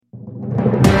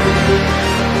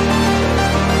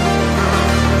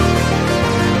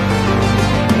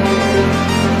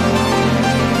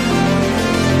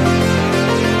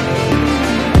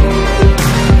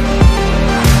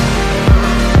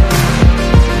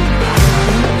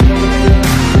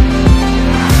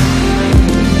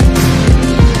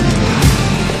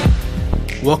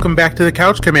welcome back to the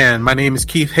Couch Command. My name is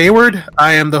Keith Hayward.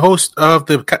 I am the host of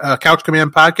the Couch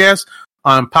Command podcast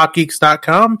on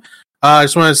popgeeks.com. I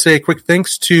just want to say a quick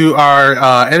thanks to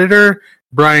our editor,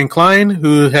 Brian Klein,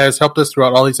 who has helped us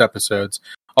throughout all these episodes.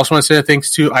 Also want to say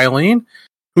thanks to Eileen,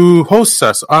 who hosts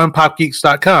us on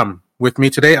popgeeks.com. With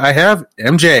me today, I have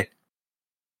MJ.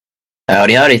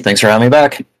 Howdy, howdy. Thanks for having me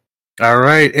back. All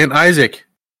right, and Isaac.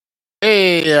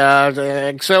 Hey,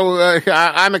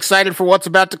 I'm excited for what's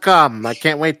about to come. I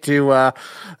can't wait to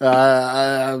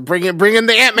bring in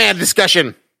the Ant-Man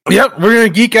discussion. Yep, we're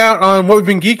going to geek out on what we've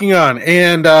been geeking on,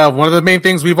 and one of the main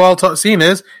things we've all seen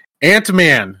is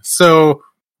Ant-Man. So,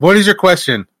 what is your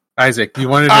question, Isaac? You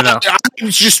wanted to know. I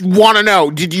just want to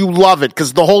know, did you love it?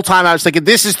 Because the whole time I was thinking,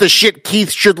 this is the shit Keith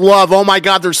should love. Oh my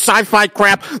god, there's sci-fi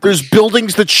crap, there's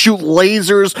buildings that shoot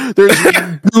lasers,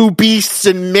 there's blue beasts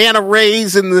and manta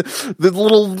rays and the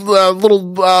little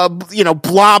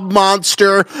blob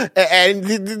monster, and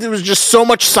there was just so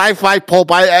much sci-fi pulp.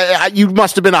 You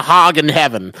must have been a hog in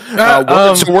heaven.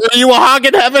 So were you a hog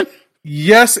in heaven?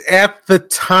 Yes, at the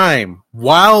time.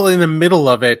 While in the middle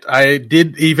of it, I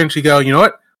did eventually go, you know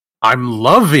what? I'm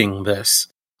loving this.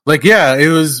 Like, yeah, it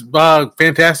was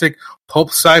fantastic pulp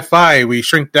sci-fi. We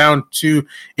shrink down to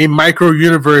a micro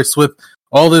universe with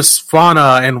all this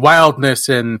fauna and wildness,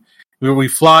 and we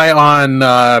fly on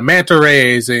manta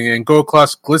rays and go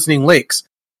across glistening lakes.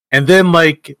 And then,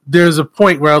 like, there's a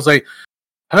point where I was like,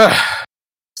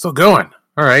 still going.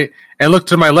 All right. And look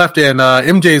to my left, and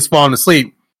MJ is falling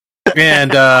asleep. And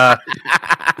by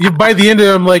the end of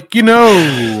it, I'm like,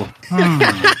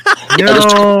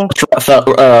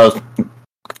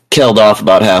 Killed off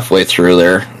about halfway through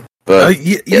there. But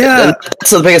yeah,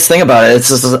 that's the biggest thing about it. It's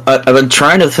just, I've been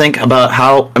trying to think about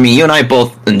how. I mean, you and I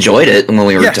both enjoyed it when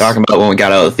we were talking about when we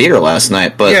got out of the theater last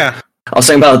night. But I was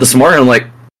thinking about it this morning. I'm like,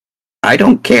 I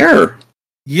don't care.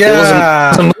 Yeah,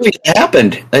 it was a movie that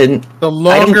happened, and the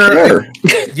longer,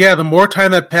 the more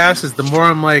time that passes, the more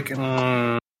I'm like,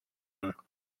 the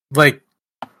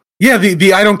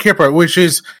I don't care part, which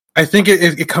is. I think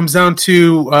it comes down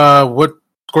to what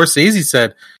Scorsese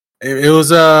said. It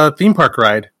was a theme park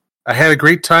ride. I had a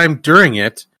great time during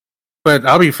it, but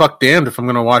I'll be fucked damned if I'm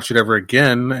going to watch it ever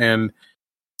again. And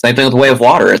same thing with Way of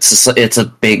Water. It's a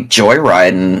big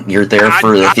joyride, and you're there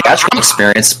for the theatrical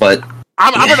experience, but.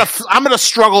 I'm gonna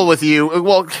struggle with you.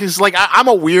 Well, because I'm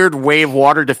a weird Way of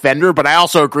Water defender, but I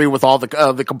also agree with all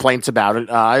the complaints about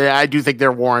it. I do think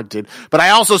they're warranted, but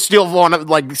I also still want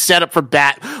to set up for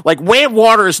bat. Way of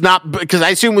Water is not, because I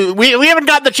assume we haven't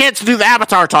gotten the chance to do the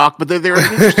Avatar talk, but they're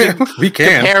an interesting we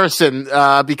can comparison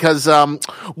because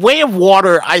Way of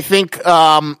Water, I think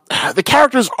the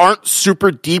characters aren't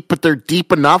super deep, but they're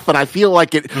deep enough, and I feel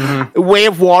like Way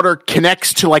of Water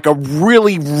connects to a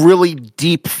really, really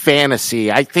deep fantasy.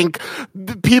 I think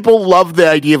people love the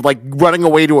idea of running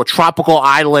away to a tropical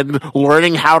island,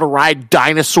 learning how to ride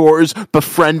dinosaurs,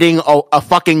 befriending a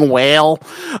fucking whale.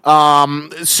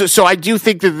 So I do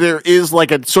think that there is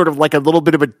a sort of a little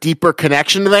bit of a deeper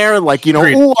connection there.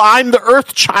 Oh, I'm the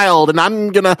Earth Child, and I'm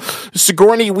gonna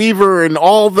Sigourney Weaver, and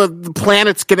all the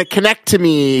planets gonna connect to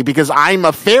me because I'm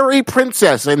a fairy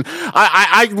princess. And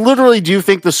I literally do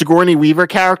think the Sigourney Weaver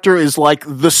character is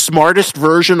the smartest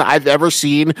version I've ever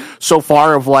seen so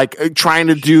far of trying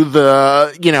to do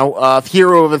the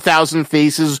Hero of a Thousand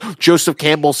Faces, Joseph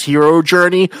Campbell's hero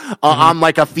journey on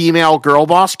a female girl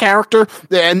boss character,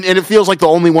 and it feels like the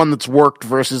only one that's worked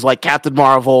versus Captain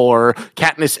Marvel or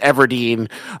Katniss Everdeen.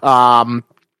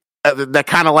 That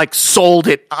kind of sold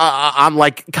it on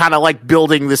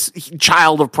building this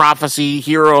child of prophecy,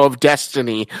 hero of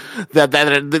destiny. That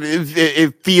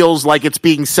it feels like it's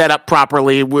being set up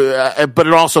properly, but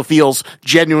it also feels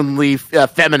genuinely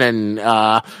feminine.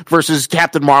 Versus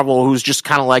Captain Marvel, who's just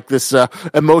kind of this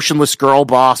emotionless girl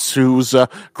boss who's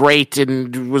great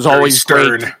and was always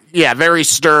stern. Great. Yeah, very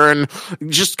stern,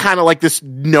 just kind of this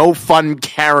no fun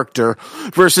character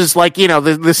versus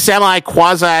the semi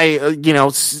quasi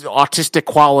autistic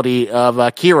quality of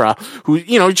Kira, who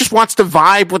just wants to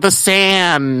vibe with the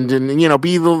sand and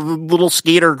be the little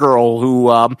skater girl who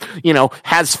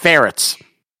has ferrets.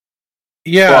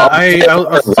 Yeah,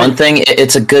 one thing,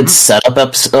 it's a good setup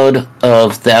episode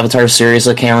of the Avatar series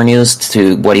that Cameron used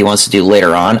to what he wants to do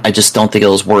later on. I just don't think it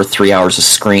was worth 3 hours of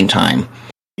screen time.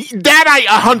 That I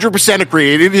 100%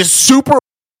 agree. It is super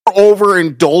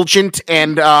overindulgent,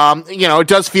 and it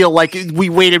does feel like we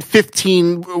waited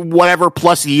 15 whatever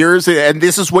plus years, and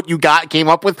this is what you came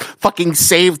up with. Fucking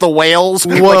Save the Whales.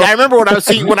 Like, I remember when I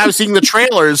was seeing the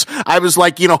trailers, I was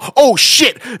like, oh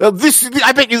shit,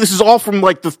 I bet you this is all from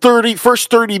like the first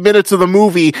 30 minutes of the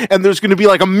movie, and there's going to be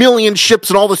like a million ships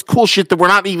and all this cool shit that we're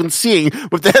not even seeing.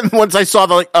 But then once I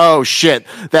saw oh shit,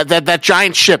 that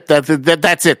giant ship,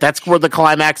 that's it. That's where the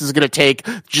climax is going to take.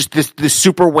 Just this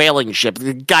super whaling ship.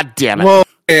 God damn it. Well,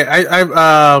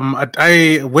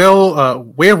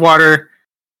 Way of Water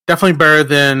definitely better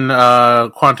than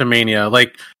Quantumania.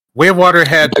 Like, Way of Water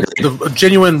had the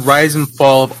genuine rise and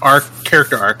fall of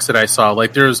character arcs that I saw.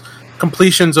 Like, there's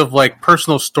completions of like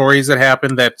personal stories that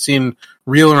happened that seemed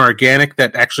real and organic,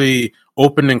 that actually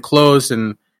opened and closed,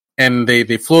 and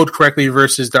they flowed correctly,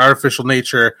 versus the artificial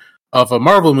nature of a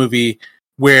Marvel movie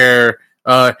where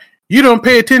you don't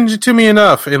pay attention to me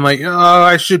enough, and like, oh,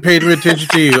 I should pay attention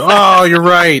to you. Oh, you're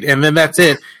right, and then that's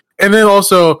it. And then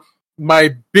also,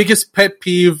 my biggest pet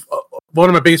peeve, one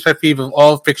of my biggest pet peeves of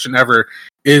all fiction ever,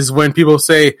 is when people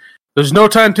say, "There's no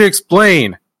time to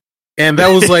explain," and that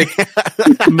was like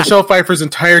Michelle Pfeiffer's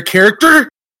entire character,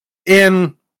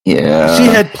 and she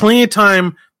had plenty of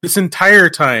time this entire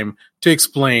time to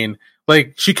explain.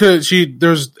 Like,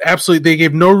 they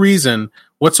gave no reason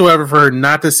whatsoever for her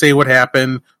not to say what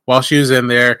happened while she was in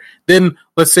there. Then,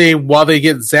 let's say, while they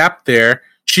get zapped there,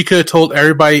 she could have told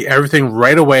everybody everything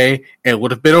right away, and it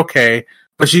would have been okay.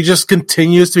 But she just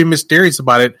continues to be mysterious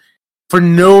about it for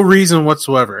no reason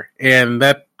whatsoever. And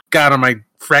that got on my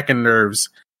fracking nerves.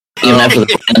 Even after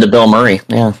the end of Bill Murray.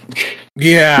 Yeah.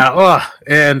 Yeah.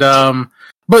 And,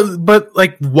 but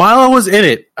like, while I was in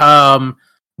it,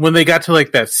 when they got to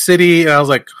like that city, and I was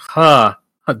like,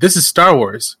 this is Star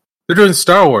Wars. They're doing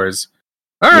Star Wars.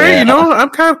 All right, I'm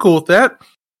kind of cool with that.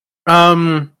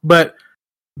 But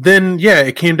then,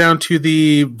 it came down to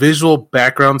the visual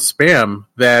background spam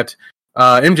that,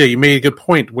 MJ, you made a good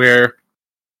point where,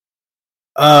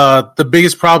 the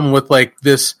biggest problem with like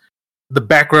the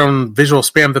background visual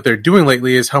spam that they're doing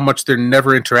lately is how much they're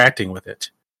never interacting with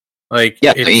it. Like,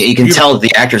 you can tell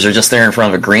the actors are just there in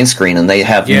front of a green screen, and they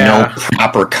have no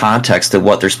proper context to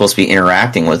what they're supposed to be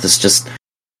interacting with. It's just,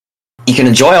 you can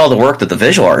enjoy all the work that the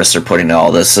visual artists are putting into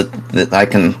all this. That I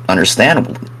can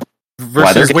understand.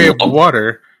 Versus Way of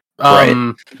Water,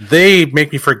 they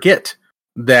make me forget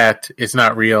that it's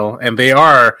not real, and they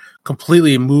are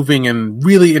completely moving and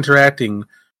really interacting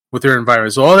with their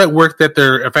environment. So all that work that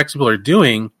their effects people are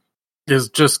doing is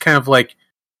just kind of like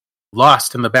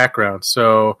lost in the background.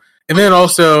 So. And then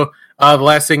also, the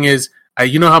last thing is,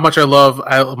 you know how much I love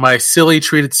my silly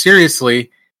treated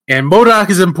seriously, and MODOK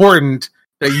is important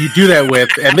that you do that with,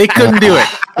 and they couldn't do it.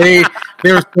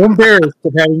 They were so embarrassed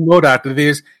of having MODOK that they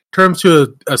just turned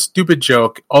to a stupid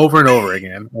joke over and over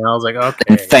again. And I was like,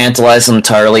 okay. Infantilized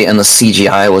entirely, and the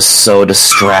CGI was so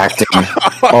distracting.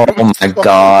 Oh my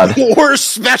god.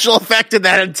 Worst special effect in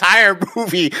that entire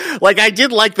movie. Like, I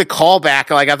did like the callback.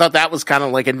 Like, I thought that was kind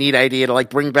of like a neat idea to like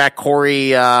bring back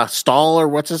Corey Stoll, or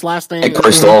what's his last name?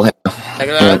 Corey Stoll.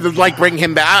 Like bring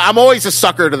him back. I'm always a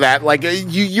sucker to that. Like,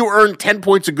 you earn 10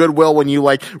 points of goodwill when you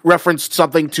like referenced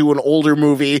something to an older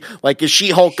movie. Like,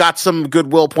 She-Hulk got some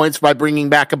goodwill points by bringing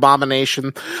back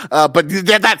Abomination. But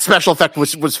that special effect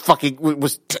was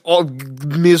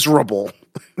miserable.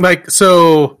 Like,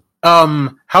 so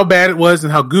how bad it was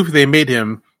and how goofy they made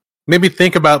him made me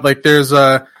think about, like, there's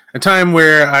a time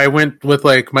where I went with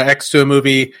like my ex to a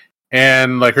movie,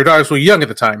 and like her daughters were young at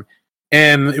the time.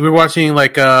 And we were watching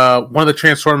like one of the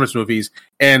Transformers movies,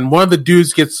 and one of the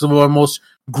dudes gets some of the most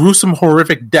gruesome,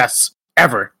 horrific deaths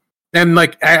ever. And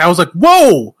like I was like,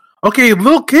 "Whoa, okay,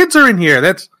 little kids are in here.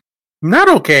 That's not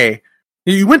okay.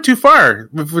 You went too far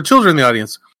for children in the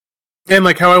audience." And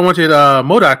like how I wanted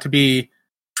MODOK to be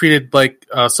treated like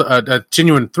a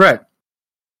genuine threat,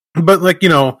 but like,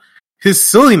 his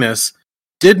silliness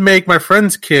did make my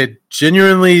friend's kid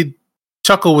genuinely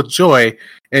chuckle with joy,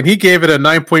 and he gave it a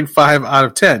 9.5 out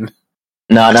of 10.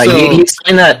 No, so, he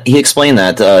explained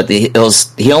that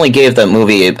he only gave that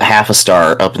movie half a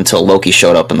star up until Loki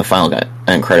showed up in the final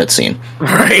end credit scene.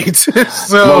 Right.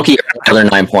 So Loki another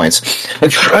 9 points.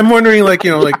 I'm wondering, like,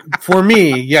 for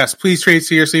me, yes, please trade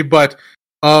seriously, but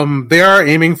they are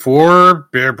aiming for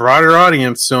a broader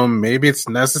audience, so maybe it's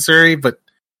necessary. But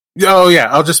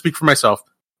I'll just speak for myself.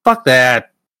 Fuck that.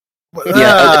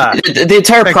 Yeah, the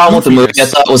entire problem with the movie, I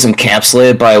thought, was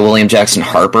encapsulated by William Jackson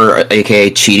Harper, aka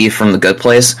Chidi from The Good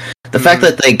Place. The fact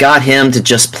that they got him to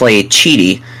just play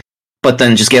Chidi, but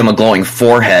then just give him a glowing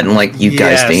forehead, and like, you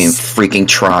guys didn't freaking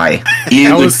try.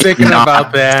 I was thinking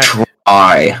about that.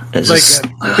 There's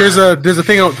a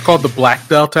thing called the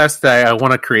Blacktail test that I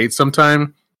want to create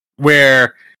sometime,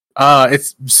 where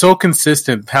it's so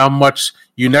consistent how much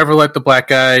you never let the black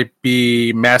guy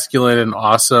be masculine and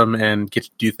awesome and get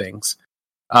to do things.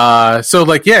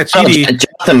 Chidi,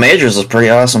 Jonathan Majors is pretty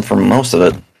awesome for most of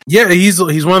it. Yeah, he's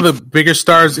one of the bigger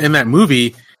stars in that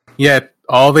movie. Yet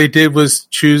all they did was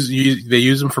they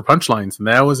used him for punchlines, and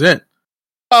that was it.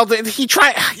 Well, he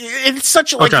tried. It's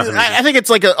such like I think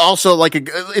it's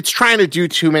it's trying to do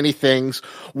too many things.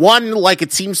 One, like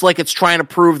it seems like it's trying to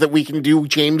prove that we can do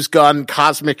James Gunn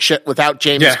cosmic shit without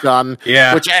James Gunn.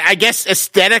 Yeah, which I guess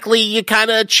aesthetically you kind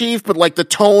of achieve, but like the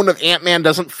tone of Ant-Man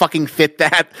doesn't fucking fit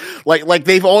that. Like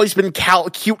they've always been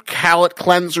cute palate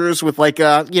cleansers with like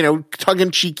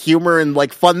tongue-in-cheek humor and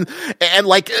like fun, and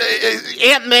like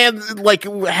Ant-Man like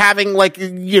having like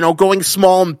going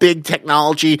small and big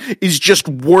technology is just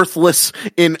worthless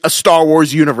in a Star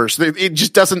Wars universe. It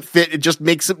just doesn't fit. It just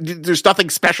makes it, there's nothing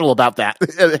special about that,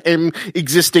 him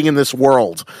existing in this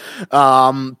world.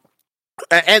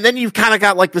 And then you've kind of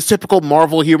got like the typical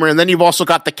Marvel humor, and then you've also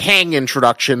got the Kang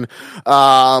introduction,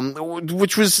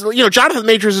 which was, Jonathan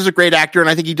Majors is a great actor, and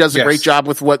I think he does a great job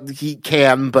with what he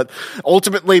can, but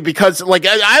ultimately, because like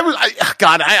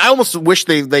I almost wish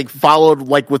they followed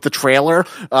like with the trailer,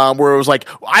 where it was like,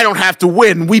 I don't have to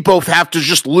win, we both have to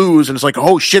just lose, and it's like,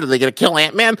 oh shit, are they gonna kill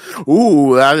Ant-Man?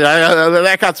 Ooh,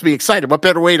 that got me excited. What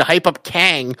better way to hype up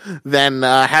Kang than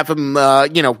have him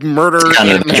murder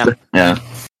Ant-Man?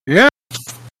 Yeah.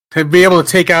 To be able to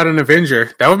take out an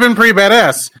Avenger. That would have been pretty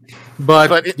badass.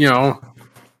 But they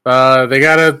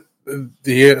gotta,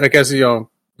 I guess,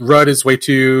 Rudd is way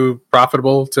too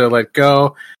profitable to let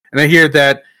go. And I hear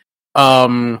that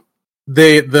them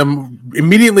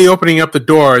immediately opening up the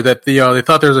door that they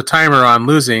thought there was a timer on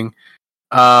losing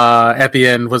at the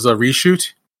end was a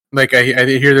reshoot. Like I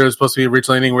hear there was supposed to be a ridge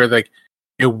landing where like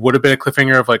it would have been a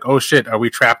cliffhanger of like, oh shit, are we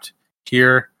trapped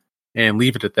here? And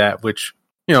leave it at that, which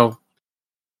which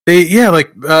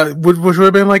would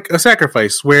have been like a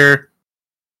sacrifice. Where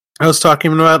I was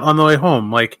talking about on the way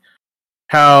home, like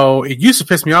how it used to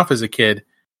piss me off as a kid,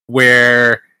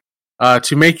 where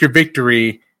to make your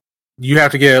victory, you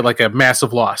have to get like a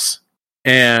massive loss,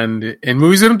 and in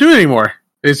movies they don't do it anymore.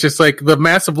 It's just like the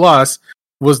massive loss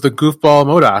was the goofball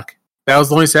MODOK. That was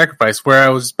the only sacrifice. Where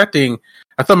I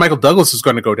thought Michael Douglas was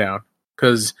going to go down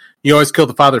because you always kill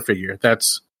the father figure.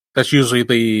 That's usually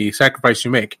the sacrifice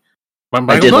you make.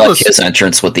 I did like his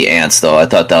entrance with the ants, though. I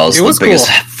thought that was the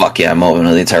biggest fuck yeah moment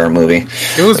of the entire movie.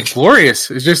 It was glorious.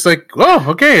 It's just like, oh,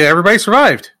 okay, everybody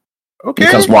survived. Okay.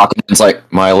 Because Walken's like,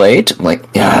 am I late? I'm like,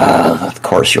 yeah, of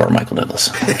course you are, Michael Douglas.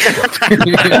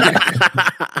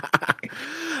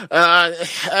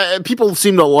 People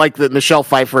seem to like that Michelle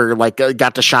Pfeiffer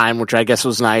got to shine, which I guess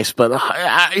was nice. But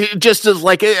just as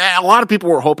like a lot of people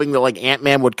were hoping that like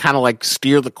Ant-Man would kind of like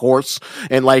steer the course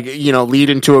and like lead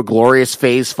into a glorious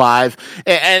Phase 5.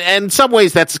 And in some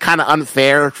ways that's kind of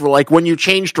unfair. For like when you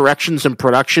change directions in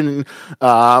production,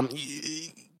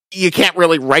 you can't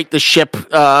really right the ship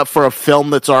for a film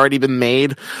that's already been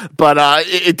made. But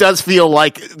it does feel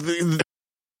like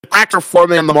actor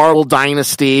forming in the Marvel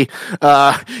Dynasty.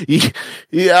 It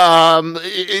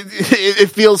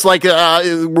feels like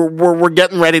we're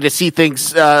getting ready to see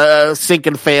things sink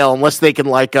and fail unless they can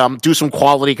like do some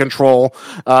quality control,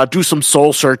 do some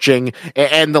soul searching,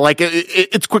 and like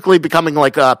it's quickly becoming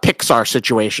like a Pixar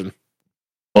situation.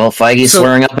 Well, Feige's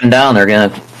swearing up and down they're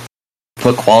gonna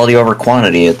put quality over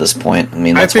quantity at this point. I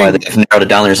mean, that's why they've narrowed it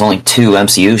down. There's only 2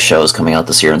 MCU shows coming out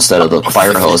this year instead of the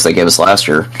fire hose they gave us last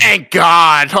year. Thank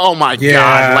God! Oh my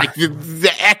God! Like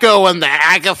the Echo and the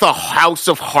Agatha House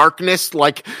of Harkness.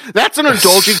 Like that's an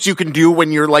indulgence you can do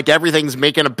when you're like everything's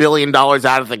making $1 billion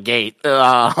out of the gate.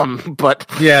 But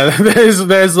yeah,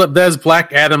 there's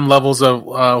Black Adam levels of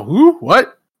who?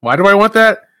 What? Why do I want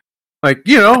that? Like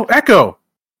Echo.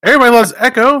 Everybody loves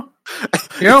Echo.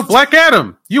 Black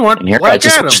Adam. You want Black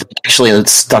Adam? Actually,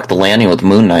 stuck the landing with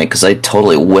Moon Knight because I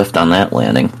totally whiffed on that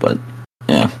landing. But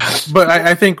yeah, but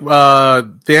I think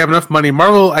they have enough money.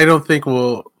 Marvel, I don't think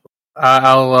will.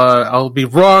 I'll be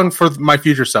wrong for my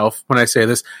future self when I say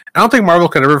this. I don't think Marvel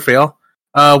can ever fail.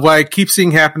 What I keep seeing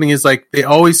happening is like they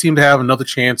always seem to have another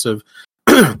chance of.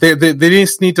 they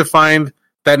just need to find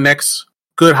that next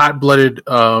good hot-blooded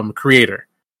creator.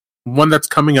 One that's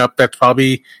coming up that's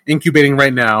probably incubating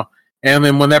right now, and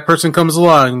then when that person comes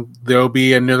along, there'll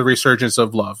be another resurgence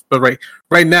of love. But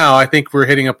right now, I think we're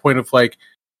hitting a point of like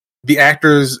the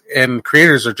actors and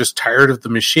creators are just tired of the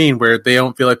machine, where they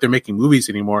don't feel like they're making movies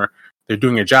anymore. They're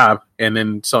doing a job and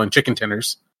then selling chicken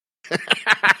tenders.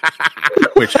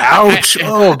 Which, ouch!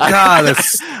 Oh god,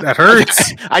 that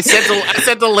hurts. I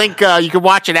sent the link. You can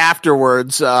watch it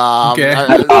afterwards. Okay.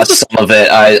 I watched some of it.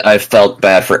 I felt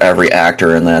bad for every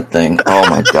actor in that thing. Oh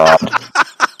my god,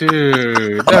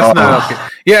 dude, that's not okay.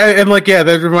 Yeah, and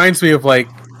that reminds me of when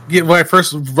I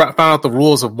first found out the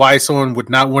rules of why someone would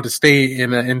not want to stay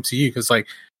in an MCU, because at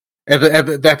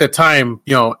the time,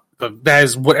 that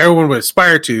is what everyone would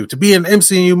aspire to be an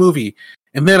MCU movie.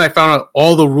 And then I found out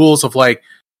all the rules of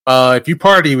if you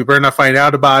party, we better not find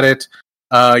out about it.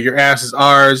 Your ass is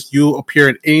ours. You appear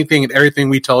in anything and everything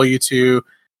we tell you to,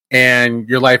 and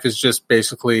your life is just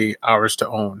basically ours to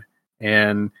own.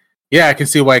 And yeah, I can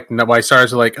see why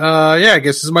stars are I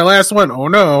guess this is my last one. Oh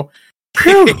no.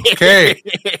 Phew, okay.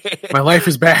 My life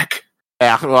is back.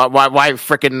 Yeah, why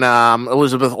frickin'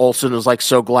 Elizabeth Olsen was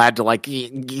so glad to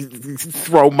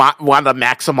throw Wanda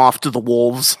Maximoff to the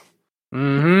wolves.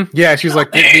 Mm-hmm. Yeah, she's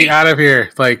get me out of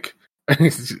here.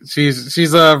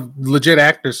 She's a legit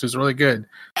actress who's really good.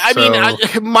 I mean,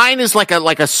 mine is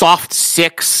a soft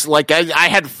 6. I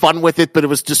had fun with it, but it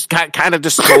was just kind of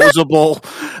disposable.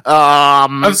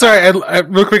 I'm sorry. I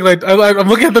real quick, I'm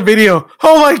looking at the video.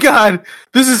 Oh my god,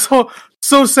 this is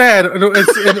so sad.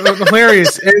 It's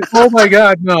hilarious. And, oh my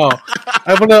god, no!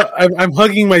 I'm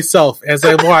hugging myself as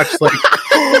I watch.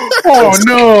 Oh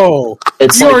no!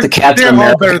 It's the Captain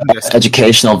America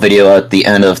educational video at the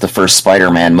end of the first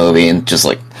Spider-Man movie, and just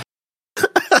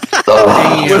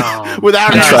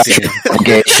without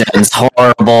allegations,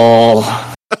 horrible.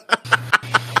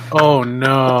 Oh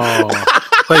no!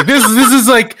 This is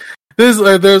there's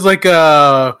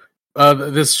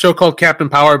this show called Captain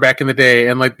Power back in the day,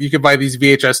 and you could buy these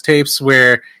VHS tapes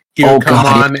where he would come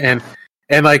on and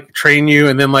train you,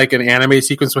 and then an anime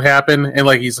sequence would happen, and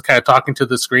he's kind of talking to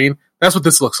the screen. That's what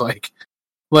this looks like.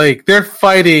 They're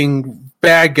fighting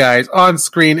bad guys on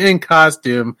screen in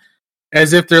costume,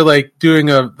 as if they're doing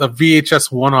a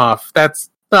VHS one-off. That's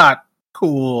not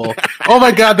cool. Oh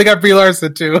my god, they got Brie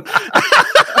Larson too.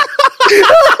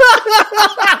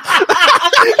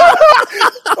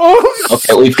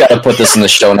 Okay, we've got to put this in the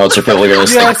show notes, or people are going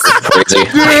to think crazy.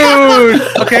 Dude!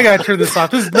 Okay, I gotta turn this off.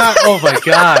 This is not. Oh my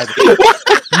god.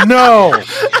 No!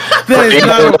 That is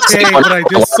not okay, what I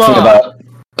just saw.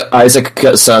 Isaac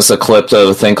sent us a clip of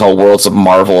a thing called Worlds of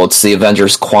Marvel. It's the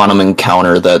Avengers Quantum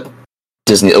Encounter that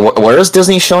Disney. Where is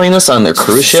Disney showing this, on their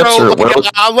cruise ships? Or where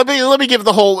let me give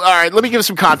the whole. All right, let me give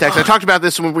some context. I talked about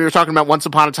this when we were talking about Once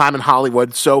Upon a Time in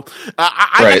Hollywood. So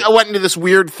I went into this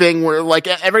weird thing where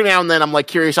every now and then I'm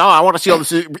curious. Oh, I want to see all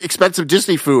this expensive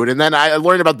Disney food, and then I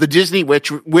learned about the Disney Wish,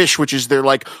 which is their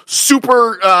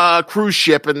super cruise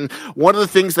ship, and one of the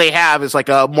things they have is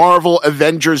a Marvel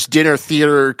Avengers dinner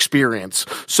theater experience.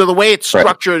 So the way it's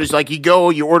structured is you go,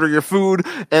 you order your food,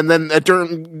 and then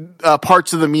during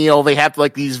parts of the meal they have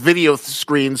these video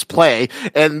screens play,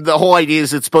 and the whole idea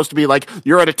is it's supposed to be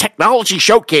you're at a technology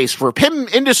showcase for Pym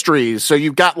Industries. So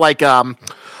you've got Ant-Man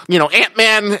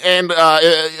and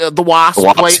the Wasp,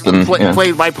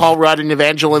 played by Paul Rudd and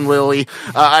Evangeline Lilly,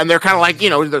 and they're kind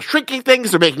of they're shrinking things,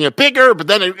 they're making it bigger, but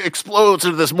then it explodes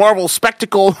into this Marvel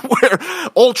spectacle where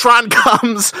Ultron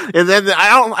comes, and then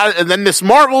and then Miss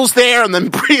Marvel's there, and then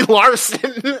Brie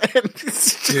Larson.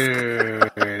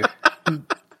 Dude.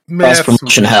 Mass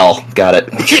promotion hell. Got it.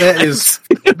 That is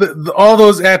all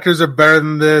those actors are better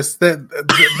than this.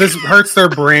 This hurts their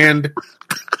brand.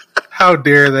 How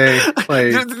dare they?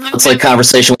 It's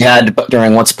conversation we had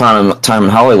during Once Upon a Time in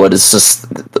Hollywood. It's just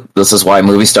this is why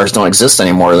movie stars don't exist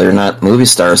anymore. They're not movie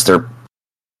stars. They're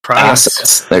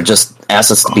assets. They're just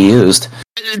assets to be used.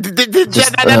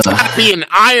 That's got to be an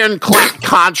ironclad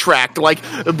contract.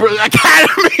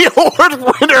 Academy Award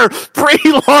winner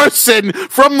Brie Larson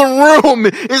from The Room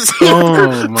is here.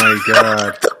 Oh my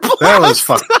god, that was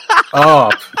fucked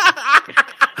up.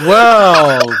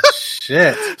 Well,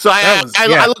 shit. So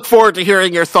I look forward to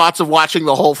hearing your thoughts of watching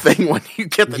the whole thing when you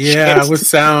get the chance. Yeah, with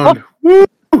sound.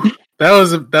 That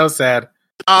was sad.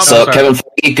 Kevin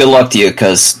Feige, good luck to you,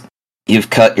 because you've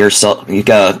got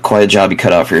quite a job you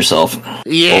cut out for yourself.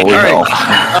 Yeah. All right.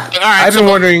 I've been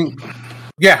wondering.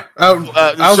 Yeah,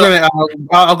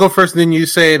 I'll go first, and then you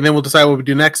say, and then we'll decide what we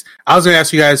do next. I was going to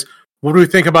ask you guys, what do we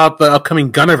think about the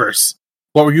upcoming Gunniverse?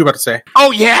 What were you about to say?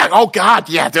 Oh yeah. Oh god.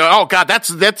 Yeah. Oh god.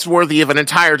 That's worthy of an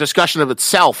entire discussion of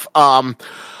itself. I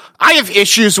have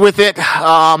issues with it.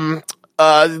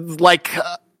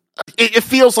 it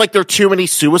feels like there are too many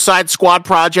Suicide Squad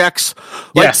projects.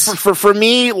 Like, yes. For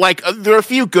me, like, there are a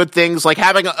few good things, like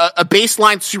having a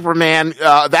baseline Superman,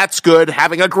 that's good.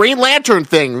 Having a Green Lantern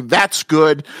thing, that's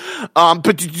good.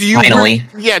 But do you... Finally.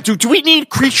 Do we need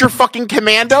creature fucking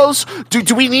commandos?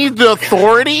 Do we need the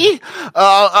Authority?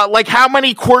 Like, how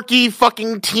many quirky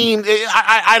fucking teams?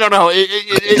 I don't know.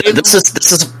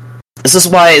 This is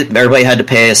why everybody had to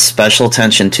pay special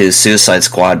attention to Suicide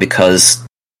Squad, because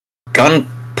Gunn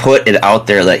put it out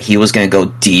there that he was going to go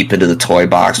deep into the toy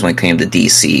box when it came to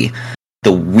DC.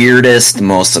 The weirdest,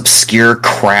 most obscure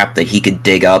crap that he could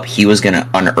dig up, he was going to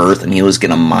unearth, and he was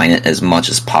going to mine it as much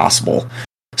as possible.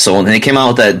 So when they came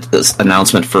out with this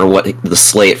announcement for what the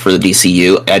slate for the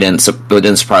DCU, it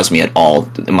didn't surprise me at all.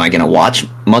 Am I going to watch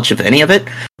much of any of it?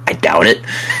 I doubt it,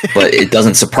 but it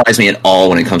doesn't surprise me at all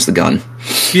when it comes to Gunn.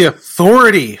 The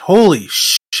Authority, holy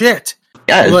shit!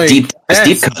 Yeah, like, deep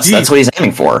cuts. That's what he's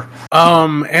aiming for.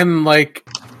 And like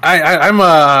I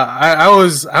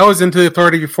was into the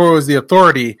Authority before it was the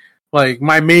Authority. Like,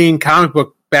 my main comic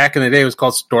book back in the day was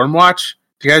called Stormwatch.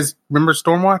 Do you guys remember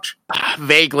Stormwatch?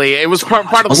 Vaguely. It was part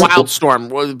of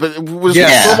Wildstorm, but it was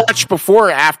Stormwatch before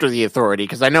or after the Authority?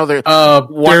 Because I know there's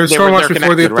Stormwatch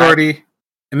before the Authority, right?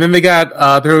 And then they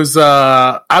got there was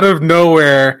out of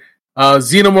nowhere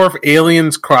Xenomorph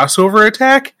Aliens crossover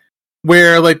attack,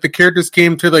 where like the characters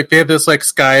came to, like, they had this like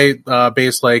sky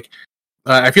base, like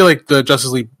I feel like the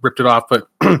Justice League ripped it off, but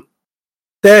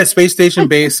they had a space station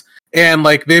base, and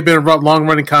like they've been a long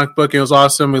running comic book. It was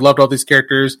awesome. We loved all these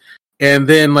characters. And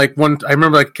then, like, I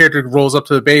remember, like, a character rolls up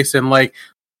to the base, and, like,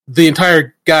 the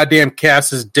entire goddamn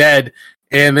cast is dead,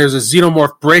 and there's a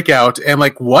Xenomorph breakout, and,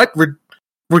 like, what?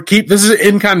 This is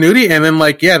in continuity? And then,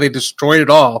 like, yeah, they destroyed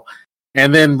it all.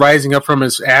 And then rising up from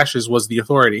his ashes was the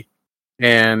Authority.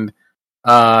 And,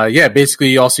 basically,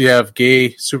 you also have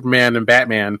gay Superman and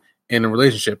Batman in a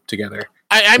relationship together.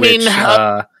 I wonder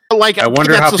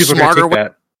how people can take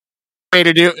that. Way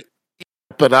to do it.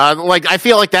 But I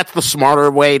feel like that's the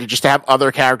smarter way, to just have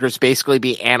other characters basically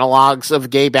be analogs of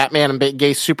gay Batman and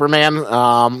gay Superman.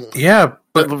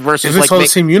 But versus, if it's all the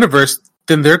same universe,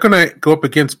 then they're going to go up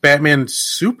against Batman and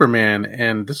Superman,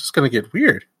 and this is going to get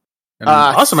weird. And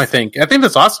awesome, I think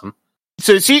that's awesome.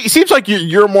 So it seems like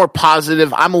you're more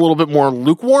positive. I'm a little bit more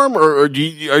lukewarm, or do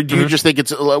you just think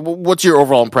it's? What's your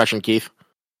overall impression, Keith?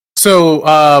 So,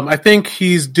 I think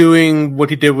he's doing what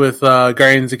he did with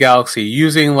Guardians of the Galaxy,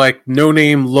 using, like,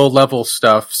 no-name, low-level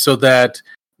stuff so that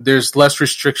there's less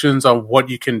restrictions on what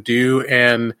you can do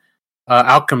and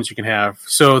outcomes you can have,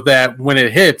 so that when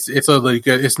it hits, it's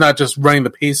it's not just running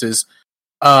the paces.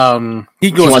 He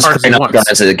wants to bring up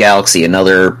Guardians of the Galaxy,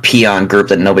 another peon group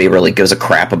that nobody really gives a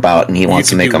crap about, and he wants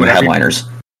to make them headliners.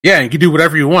 Yeah, you can do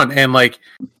whatever you want, and, like,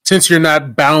 since you're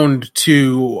not bound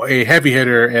to a heavy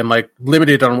hitter and, like,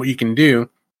 limited on what you can do,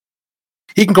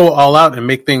 he can go all out and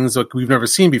make things like we've never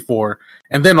seen before.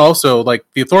 And then also, like,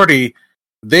 the Authority,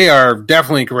 they are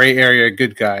definitely gray area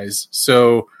good guys.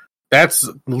 So that's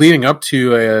leading up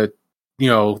to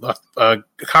a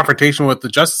confrontation with the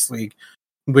Justice League,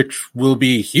 which will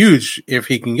be huge if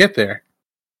he can get there.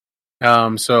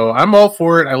 So I'm all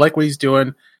for it. I like what he's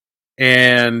doing,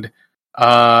 and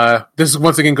this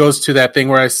once again goes to that thing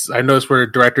where I noticed where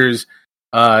directors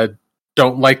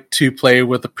don't like to play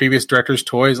with the previous director's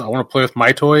toys. I want to play with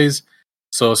my toys.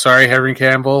 So sorry, Henry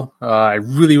Cavill. I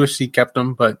really wish he kept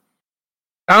them, but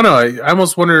I don't know. I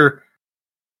almost wonder.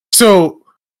 So,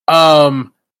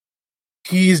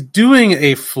 he's doing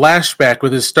a flashback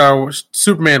with his Star Wars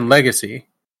Superman Legacy,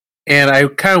 and I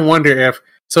kind of wonder if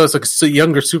it's like a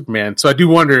younger Superman. So I do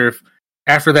wonder if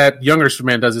after that younger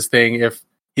Superman does his thing, if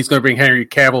he's going to bring Henry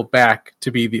Cavill back to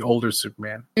be the older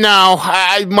Superman. No,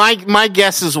 my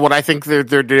guess is what I think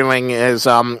they're doing is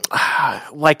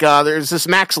there's this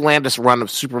Max Landis run of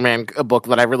Superman book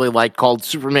that I really like called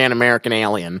Superman American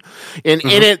Alien. In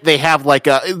it they have like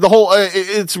the whole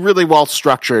it's really well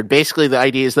structured. Basically the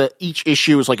idea is that each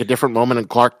issue is like a different moment in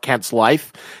Clark Kent's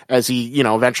life as he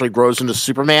eventually grows into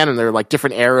Superman, and they're like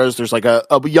different eras. There's like a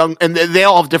young, and they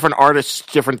all have different artists,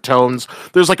 different tones.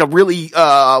 There's like a really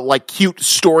like cute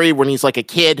story when he's like a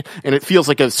kid, and it feels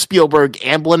like a Spielberg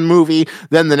Amblin movie.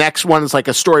 Then the next one is like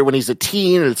a story when he's a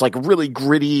teen, and it's like really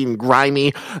gritty and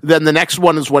grimy. Then the next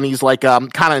one is when he's like kind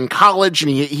of in college,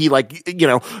 and he like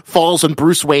falls in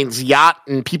Bruce Wayne's yacht,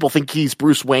 and people think he's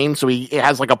Bruce Wayne, so he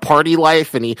has like a party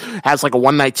life, and he has like a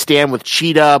one night stand with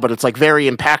Cheetah, but it's like very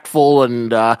impactful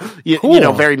and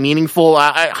very meaningful.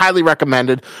 I highly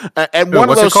recommended. And one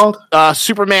what's of those it called?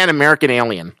 Superman American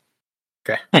Alien.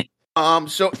 Okay.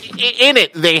 So in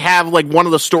it, they have like one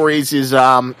of the stories is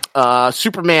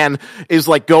Superman is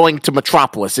like going to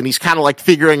Metropolis, and he's kind of like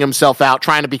figuring himself out,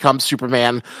 trying to become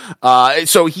Superman.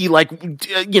 So he like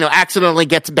accidentally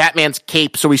gets Batman's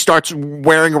cape, so he starts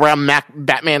wearing around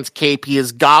Batman's cape. He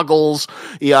has goggles.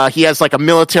 He has like a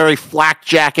military flak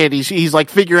jacket. He's like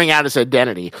figuring out his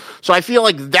identity. So I feel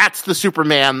like that's the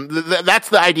Superman. That's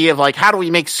the idea of like, how do we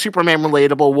make Superman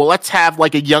relatable? Well, let's have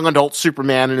like a young adult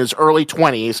Superman in his early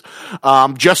 20s.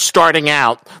 Just starting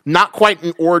out, not quite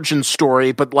an origin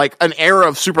story, but like an era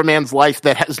of Superman's life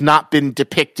that has not been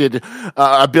depicted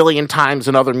a billion times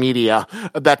in other media.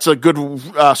 That's a good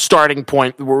starting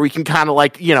point where we can kind of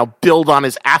like, build on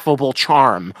his affable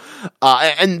charm.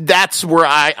 And that's where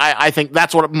I think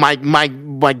that's what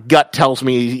my gut tells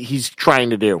me he's trying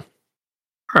to do.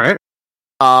 All right.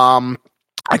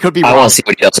 I could be wrong. I want to see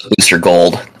what he does with Booster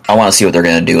Gold. I want to see what they're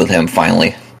going to do with him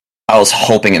finally. I was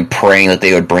hoping and praying that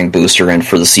they would bring Booster in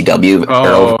for the CW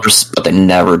Arrowverse, but they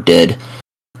never did.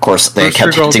 Of course, they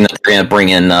kept hinting that they're going to bring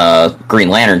in Green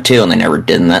Lantern too, and they never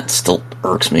did, and that still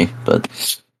irks me. But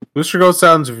Booster Gold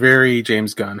sounds very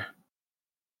James Gunn.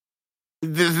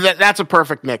 That's a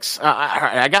perfect mix.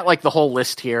 I got like the whole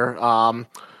list here.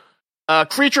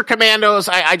 Creature Commandos,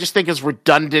 I just think is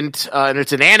redundant, and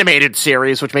it's an animated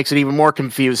series, which makes it even more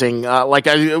confusing.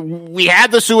 We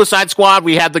had the Suicide Squad,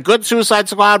 we had the good Suicide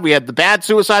Squad, we had the bad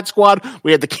Suicide Squad,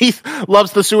 we had the Keith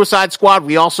loves the Suicide Squad.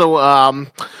 We also, I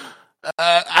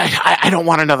don't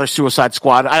want another Suicide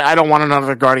Squad. I don't want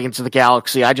another Guardians of the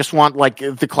Galaxy. I just want like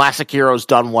the classic heroes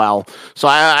done well. So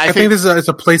I think this is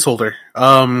a placeholder.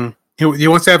 He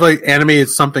wants to have like animated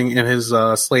something in his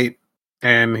slate,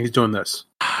 and he's doing this.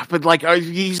 But like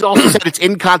he's also said it's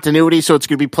in continuity, so it's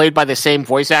going to be played by the same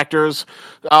voice actors.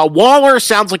 Waller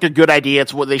sounds like a good idea.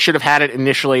 It's what they should have had it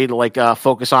initially to like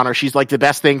focus on her. She's like the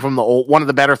best thing from one of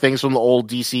the better things from the old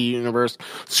DC universe.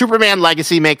 Superman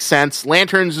Legacy makes sense.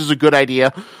 Lanterns is a good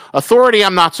idea. Authority,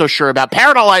 I'm not so sure about.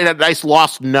 Paradise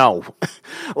Lost, no.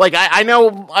 Like I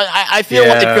know, I feel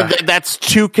like that's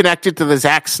too connected to the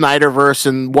Zack Snyderverse,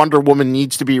 and Wonder Woman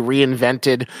needs to be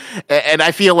reinvented. And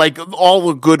I feel like all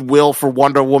the goodwill for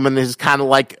Wonder Woman is kind of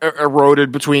like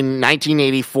eroded between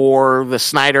 1984, the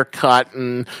Snyder Cut,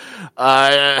 and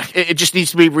it just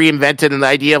needs to be reinvented. And the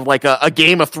idea of like a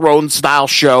Game of Thrones style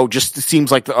show just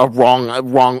seems like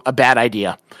a bad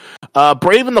idea.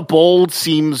 Brave and the Bold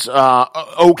seems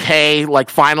okay, like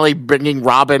finally bringing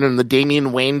Robin and the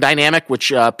Damian Wayne dynamic,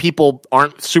 which people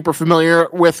aren't super familiar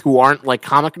with who aren't like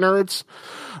comic nerds.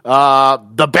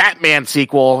 The Batman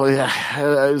sequel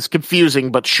is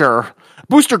confusing, but sure.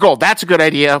 Booster Gold, that's a good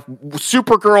idea.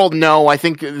 Supergirl, no. I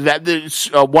think that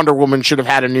Wonder Woman should have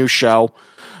had a new show.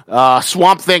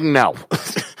 Swamp Thing, no.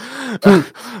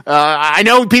 I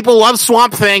know people love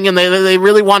Swamp Thing, and they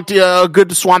really want a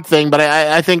good Swamp Thing, but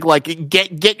I think like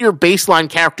get your baseline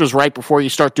characters right before you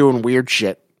start doing weird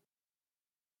shit.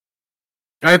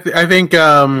 I think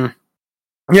I've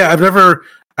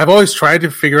always tried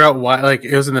to figure out why. Like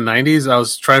it was in the 90s, I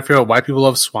was trying to figure out why people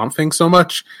love Swamp Thing so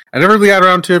much. I never really got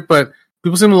around to it, but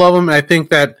people seem to love him. I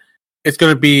think that it's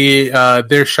going to be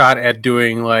their shot at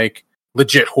doing like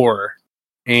legit horror,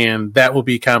 and that will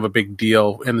be kind of a big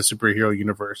deal in the superhero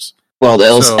universe. Well,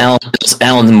 it was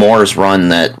Alan Moore's run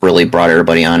that really brought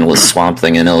everybody on with Swamp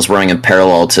Thing, and it was running in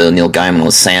parallel to Neil Gaiman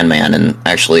with Sandman, and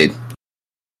actually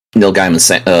Neil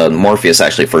Gaiman's Morpheus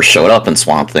actually first showed up in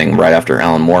Swamp Thing right after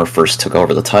Alan Moore first took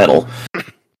over the title.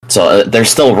 So they're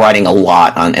still writing a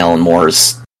lot on Alan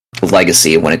Moore's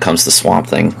legacy when it comes to Swamp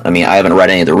Thing. I mean, I haven't read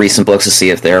any of the recent books to see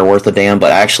if they're worth a damn,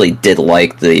 but I actually did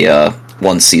like the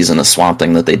one season of Swamp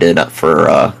Thing that they did for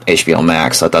HBO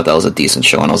Max. I thought that was a decent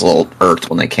show, and I was a little irked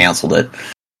when they canceled it.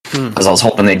 Because I was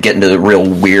hoping they'd get into the real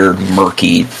weird,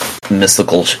 murky,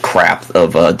 mystical crap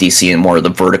of DC and more of the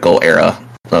Vertigo era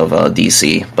of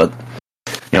DC. But,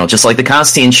 just like the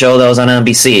Constantine show that was on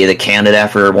NBC, they canned it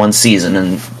after one season,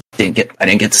 and I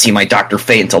didn't get to see my Dr.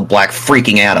 Fate until Black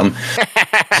freaking Adam.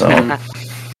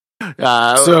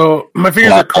 So my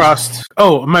fingers are crossed.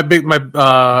 Oh, my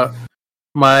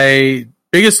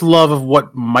biggest love of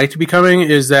what might be coming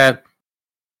is that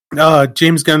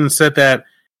James Gunn said that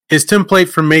his template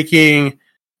for making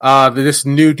this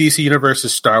new DC universe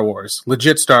is Star Wars,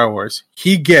 legit Star Wars.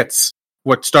 He gets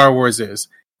what Star Wars is,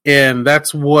 and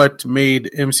that's what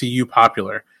made MCU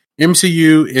popular.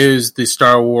 MCU is the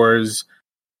Star Wars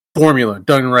formula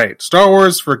done right. Star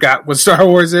Wars forgot what Star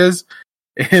Wars is,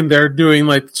 and they're doing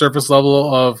like surface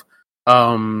level of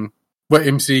what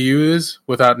MCU is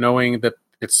without knowing that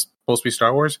it's supposed to be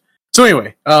Star Wars. So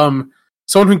anyway,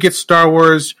 someone who gets Star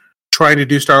Wars trying to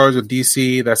do Star Wars with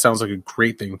DC, that sounds like a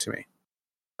great thing to me.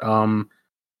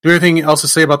 do you have anything else to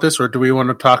say about this, or do we want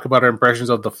to talk about our impressions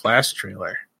of the Flash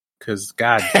trailer? Because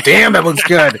god damn, that looks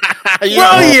good.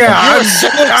 Well, yeah,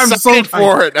 I'm so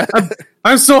for it.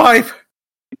 I'm so hype.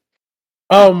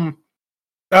 So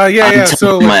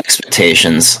my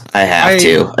expectations. I have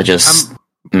to.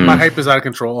 My hype is out of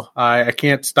control. I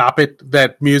can't stop it.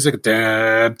 That music,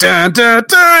 dun, dun, dun,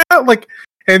 dun, like,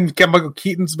 and Michael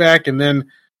Keaton's back, and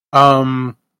then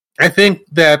I think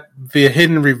that the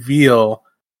hidden reveal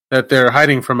that they're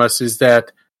hiding from us is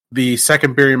that the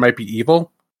second Barry might be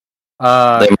evil. They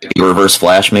might be Reverse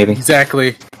Flash, maybe.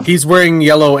 Exactly. He's wearing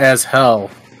yellow as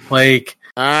hell. Like,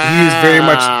 he's very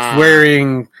much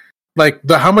wearing, like,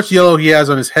 how much yellow he has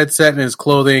on his headset and his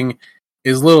clothing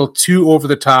is a little too over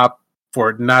the top for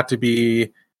it not to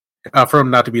be, for him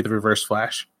not to be the Reverse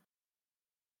Flash.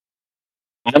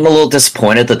 I'm a little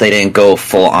disappointed that they didn't go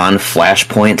full on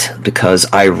Flashpoint, because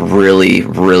I really,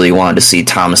 really wanted to see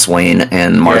Thomas Wayne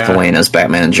and Martha Wayne as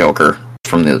Batman and Joker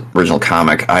from the original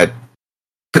comic. I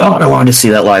wanted to see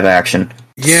that live action.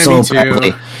 Yeah, me too.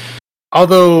 Badly.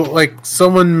 Although, like,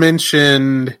 someone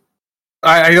mentioned,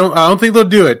 I don't think they'll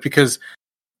do it, because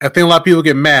I think a lot of people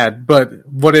get mad. But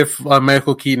what if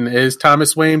Michael Keaton is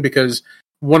Thomas Wayne? Because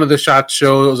one of the shots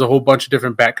shows a whole bunch of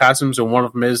different Bat costumes, and one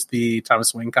of them is the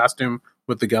Thomas Wayne costume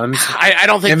with the guns. I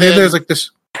don't think. And then there's like this.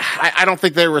 I don't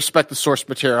think they respect the source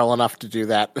material enough to do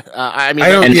that. I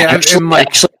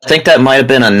think that might have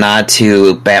been a nod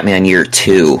to Batman Year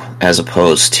 2 as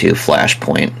opposed to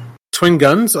Flashpoint. Twin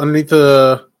guns underneath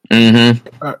the.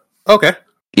 Mm-hmm. Okay.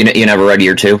 You never read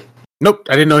Year 2? Nope,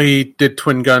 I didn't know he did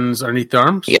twin guns underneath the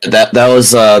arms. Yeah, that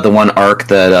was the one arc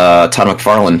that Todd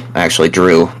McFarlane actually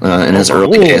drew in his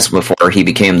early days before he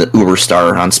became the uber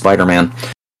star on Spider-Man.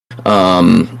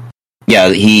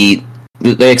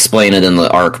 They explain it in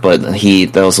the arc, but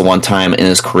that was the one time in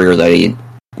his career that he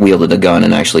wielded a gun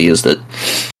and actually used it.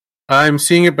 I'm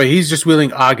seeing it, but he's just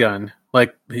wielding a gun.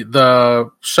 Like,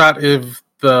 the shot of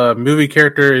the movie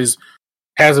character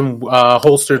has him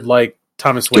holstered like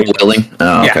Thomas Wayne. Wielding?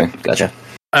 Oh, okay, gotcha.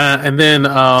 And then,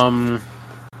 what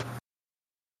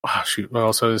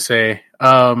else was I to say?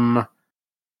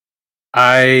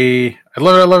 I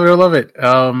love it.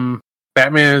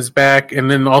 Batman is back,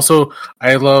 and then also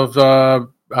I love Ben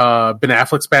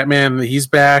Affleck's Batman. He's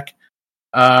back.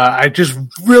 I just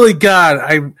really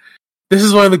this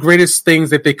is one of the greatest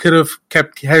things that they could have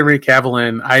kept Henry Cavill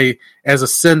in. As a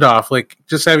send off, like,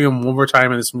 just having him one more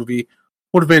time in this movie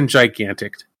would have been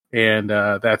gigantic, and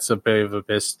that's a bit of a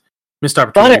missed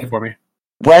opportunity for me.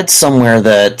 Read somewhere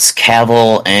that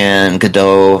Cavill and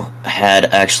Godot had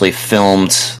actually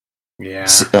filmed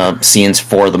scenes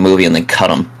for the movie and then cut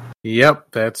them. Yep,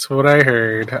 that's what I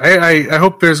heard. I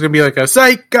hope there's going to be like a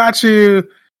psych, got you,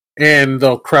 and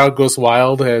the crowd goes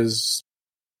wild as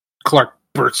Clark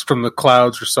bursts from the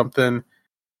clouds or something.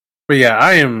 But yeah,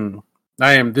 I am.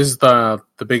 This is the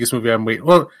biggest movie I'm waiting.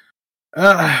 Well,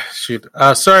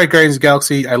 sorry, Guardians of the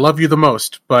Galaxy. I love you the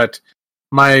most, but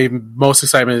my most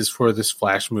excitement is for this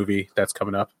Flash movie that's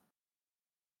coming up.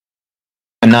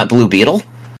 And not Blue Beetle?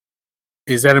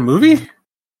 Is that a movie?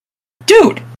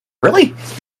 Dude, really?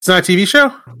 It's not a TV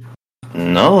show?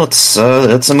 No, it's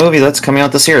a movie that's coming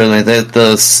out this year.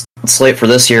 The slate for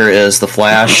this year is The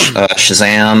Flash,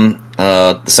 Shazam,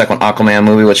 the second Aquaman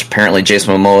movie, which apparently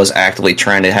Jason Momoa is actively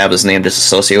trying to have his name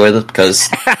disassociated with, because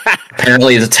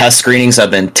apparently the test screenings have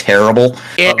been terrible.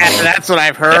 Yeah, that's what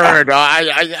I've heard.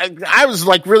 I was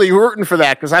like really rooting for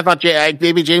that, because I thought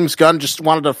maybe James Gunn just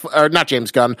wanted to, or not James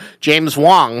Gunn, James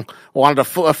Wong wanted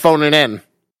to phone it in.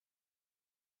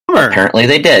 Apparently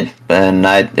they did, and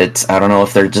I don't know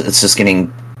if it's just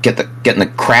getting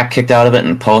the crap kicked out of it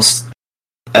in post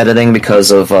editing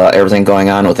because of everything going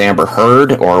on with Amber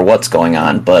Heard, or what's going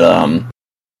on. But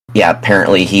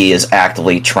apparently he is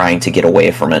actively trying to get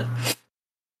away from it.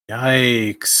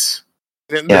 Yikes!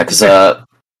 Yeah, because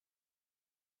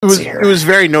it was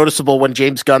very noticeable when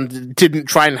James Gunn didn't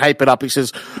try and hype it up. He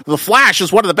says, "The Flash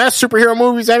is one of the best superhero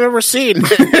movies I've ever seen." And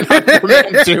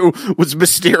Aquaman 2 was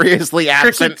mysteriously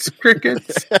absent.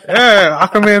 Crickets. Yeah,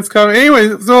 Aquaman's coming. Anyway,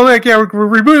 so we're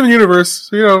rebooting the universe,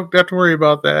 so you don't have to worry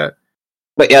about that.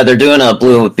 But yeah, they're doing a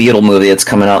Blue Beetle movie that's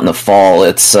coming out in the fall.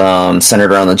 It's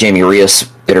centered around the Jamie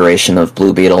Reyes iteration of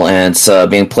Blue Beetle, and it's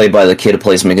being played by the kid who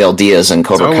plays Miguel Diaz in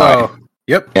Cobra Kai.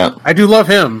 Yep. Yeah. I do love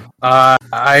him.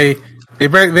 They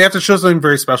have to show something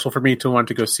very special for me to want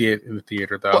to go see it in the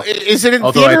theater, though. Well, is it in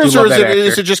theaters, or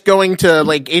is it just going to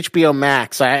like HBO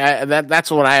Max? That's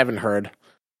what I haven't heard.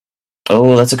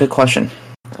 Oh, that's a good question.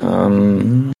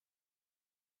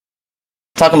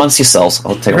 Talk amongst yourselves.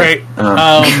 I'll take it.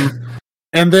 Right.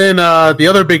 And then the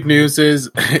other big news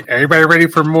is, everybody ready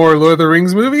for more Lord of the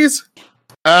Rings movies?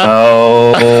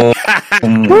 Oh.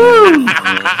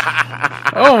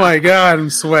 Oh my god, I'm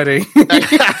sweating.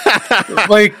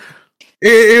 Like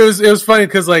it was funny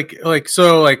because like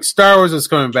Star Wars is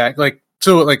coming back. Like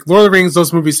Lord of the Rings,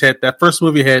 those movies hit. That first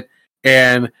movie hit,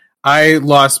 and I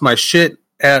lost my shit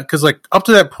because like up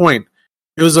to that point,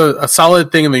 it was a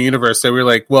solid thing in the universe that we were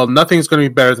like, well, nothing's going to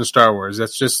be better than Star Wars.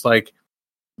 That's just like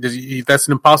that's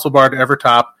an impossible bar to ever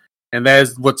top, and that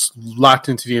is what's locked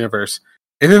into the universe.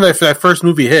 And then that first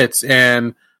movie hits,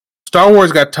 and Star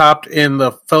Wars got topped in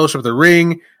the Fellowship of the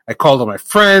Ring. I called all my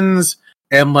friends,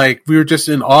 and like we were just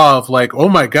in awe of like, oh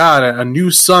my god, a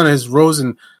new sun has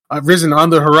risen on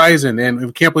the horizon, and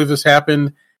we can't believe this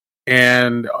happened,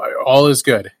 and all is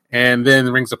good. And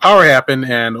then Rings of Power happened,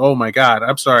 and oh my god,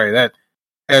 I'm sorry, that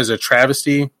is a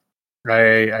travesty.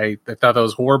 I thought that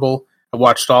was horrible. I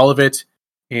watched all of it,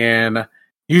 and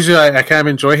usually I kind of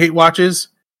enjoy hate watches,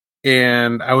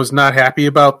 and I was not happy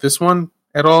about this one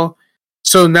at all.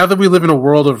 So now that we live in a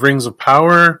world of Rings of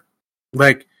Power,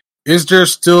 like, is there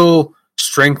still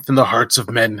strength in the hearts of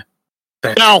men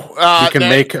that we can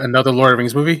make another Lord of the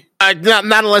Rings movie? Not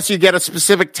unless you get a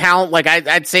specific talent. Like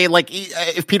I'd say, like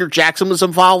if Peter Jackson was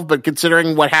involved, but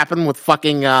considering what happened with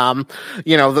fucking,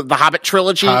 the Hobbit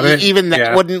trilogy, even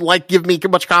that wouldn't like give me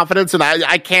much confidence. And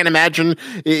I can't imagine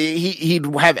he'd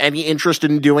have any interest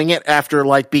in doing it after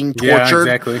like being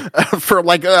tortured for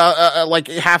like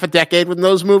half a decade with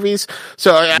those movies.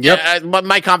 So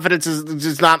my confidence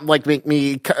does not like make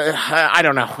me. I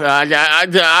don't know.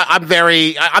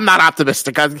 I'm not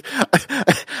optimistic.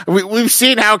 We've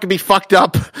seen how it can be fucked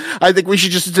up. I think we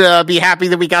should just be happy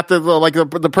that we got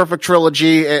the perfect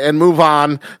trilogy and move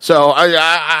on. So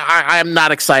I'm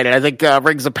not excited. I think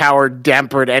Rings of Power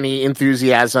dampened any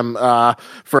enthusiasm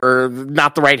for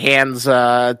not the right hands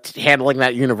handling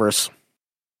that universe.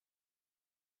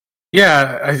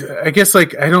 Yeah, I guess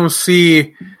like I don't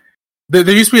see. There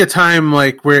used to be a time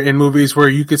like where in movies where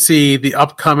you could see the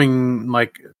upcoming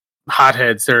like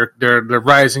hotheads. They're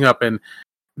rising up, and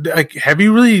like, have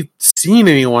you really seen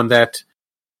anyone that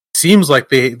seems like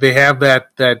they have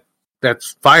that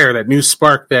fire, that new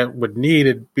spark that would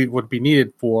be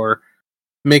needed for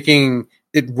making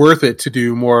it worth it to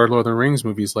do more Lord of the Rings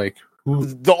movies? Like,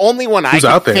 the only one I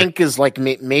can think is like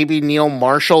maybe Neil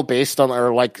Marshall, based on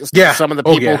some of the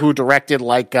people who directed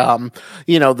like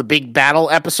the big battle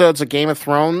episodes of Game of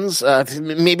Thrones.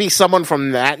 Maybe someone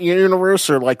from that universe,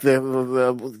 or like the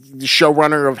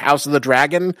showrunner of House of the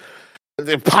Dragon.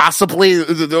 Possibly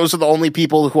those are the only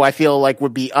people who I feel like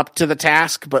would be up to the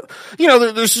task. But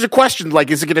there's a question, like,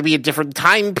 is it going to be a different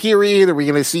time period? Are we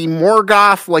going to see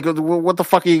Morgoth? Like, what the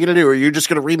fuck are you going to do? Are you just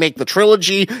going to remake the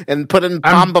trilogy and put in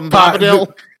Tom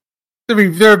Bombadil?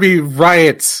 There'd be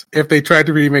riots if they tried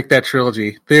to remake that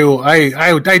trilogy.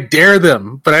 I dare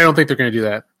them, but I don't think they're going to do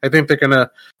that. I think they're going to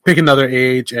pick another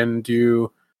age and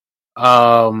do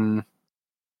another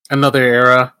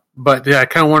era. But yeah, I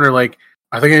kind of wonder, like,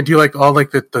 are they going to do like all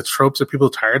like the tropes that people are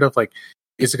tired of? Like,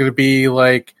 is it going to be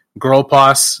like Girl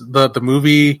Boss, the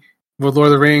movie with Lord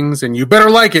of the Rings, and you better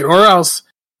like it or else?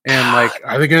 And like,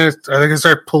 are they going to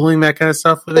start pulling that kind of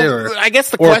stuff with it? Or I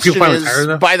guess the question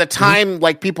is, by the time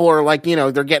like people are like,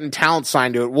 they're getting talent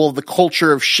signed to it, will the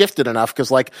culture have shifted enough?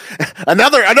 Because like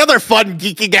another fun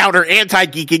geeking out or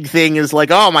anti-geeking thing is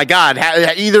like, oh my god,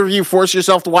 either of you force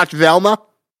yourself to watch Velma?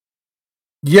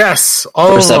 Yes,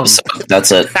 all of them.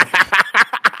 That's it.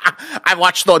 I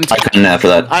watched the entire. I couldn't after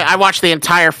that. I watched the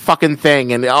entire fucking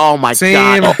thing, and oh my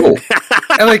god!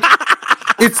 And like,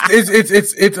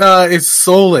 it's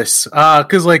soulless.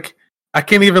 Because like I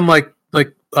can't even like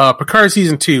Picard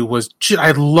season 2 was.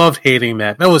 I loved hating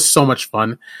that. That was so much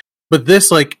fun. But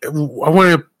this, like, I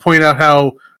want to point out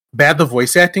how bad the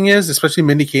voice acting is, especially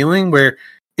Mindy Kaling, where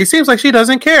it seems like she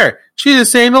doesn't care. She's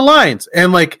just saying the lines,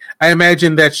 and like I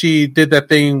imagine that she did that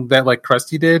thing that like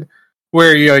Krusty did.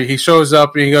 Where he shows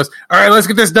up and he goes, "All right, let's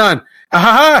get this done."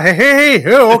 Hey,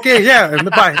 oh, okay, yeah,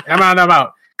 and bye. I'm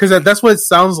out. Because that's what it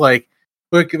sounds like.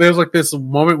 Like there's like this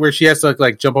moment where she has to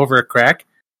like jump over a crack,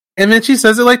 and then she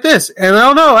says it like this, and I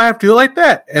don't know, I have to do it like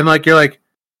that, and like you're like,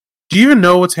 do you even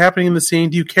know what's happening in the scene?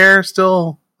 Do you care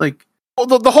still? Like, well,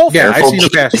 the whole thing. I see the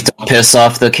past. Don't piss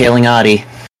off the Kaling-Adi.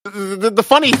 The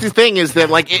funny thing is that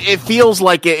like it feels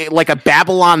like a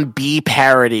Babylon Bee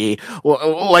parody,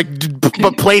 like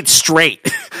but played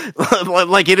straight,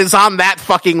 like it is on that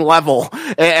fucking level,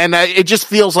 and it just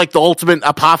feels like the ultimate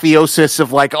apotheosis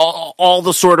of like all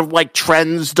the sort of like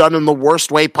trends done in the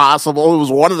worst way possible. It was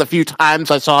one of the few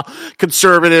times I saw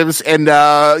conservatives and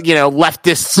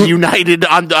leftists united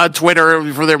on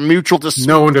Twitter for their mutual dispute.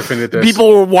 No one defended this. People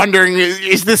were wondering,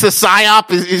 is this a psyop?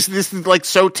 Is this like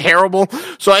so terrible?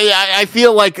 So So I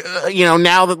feel like,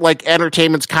 now that like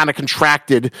entertainment's kind of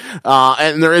contracted,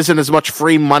 and there isn't as much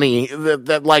free money that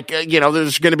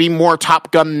there's going to be more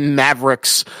Top Gun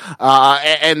Mavericks,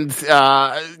 and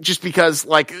just because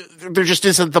like there just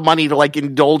isn't the money to like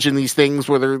indulge in these things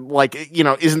where there like,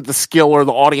 isn't the skill or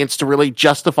the audience to really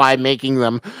justify making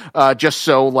them, just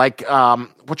so like,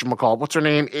 whatchamacallit, what's her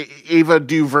name? Ava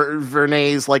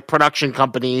DuVernay's like production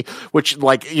company, which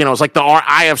like, is like the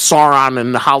Eye of Sauron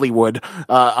in Hollywood,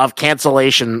 of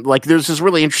cancellation. Like there's this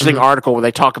really interesting article where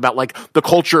they talk about like the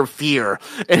culture of fear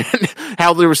and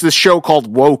how there was this show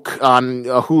called Woke on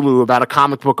Hulu about a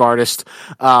comic book artist,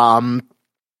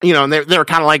 and they were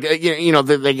kind of like,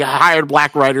 they hired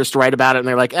black writers to write about it, and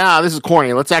they're like, this is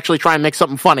corny. Let's actually try and make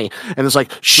something funny. And it's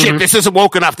like, shit, this isn't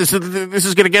woke enough. This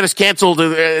is going to get us canceled.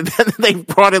 They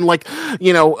brought in like,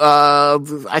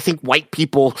 I think white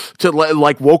people to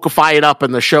like wokeify it up,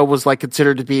 and the show was like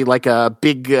considered to be like a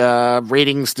big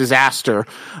ratings disaster.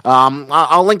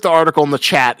 I'll link the article in the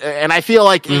chat, and I feel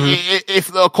like if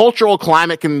the cultural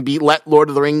climate can let Lord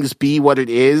of the Rings be what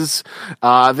it is,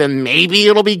 then maybe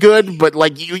it'll be good. But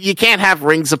like you can't have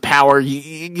rings of power.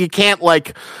 You can't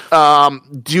like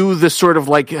do this sort of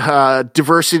like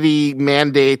diversity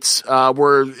mandates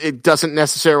where it doesn't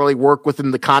necessarily work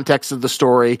within the context of the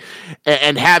story,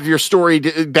 and have your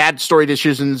bad story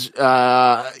decisions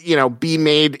be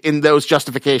made in those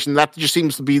justifications. That just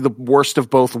seems to be the worst of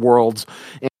both worlds,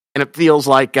 and it feels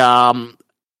like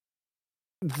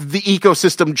the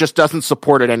ecosystem just doesn't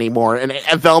support it anymore. And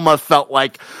Velma felt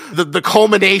like the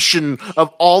culmination of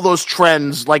all those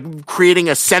trends, like creating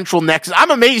a central nexus. I'm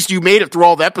amazed you made it through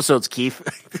all the episodes, Keith.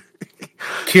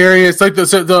 Curious, like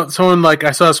someone like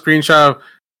I saw a screenshot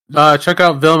of check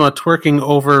out Velma twerking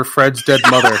over Fred's dead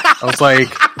mother. I was like,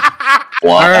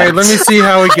 what? All right, let me see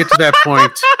how we get to that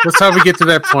point. That's how we get to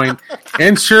that point.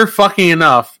 And sure fucking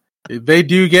enough, they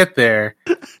do get there.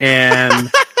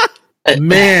 And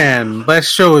man, that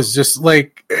show is just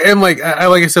like, and like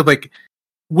I said, like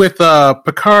with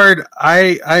Picard,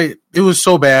 it was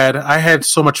so bad. I had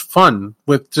so much fun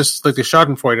with just like the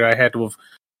Schadenfreude I had with.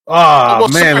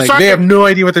 They have no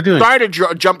idea what they're doing. Sorry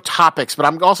to jump topics, but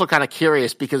I'm also kind of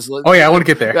curious because. Oh yeah, I want to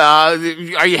get there. Are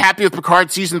you happy with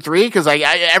Picard season 3? Because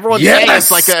everyone's saying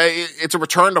it's like it's a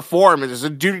return to form. It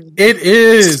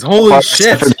is. Holy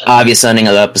shit! For the obvious ending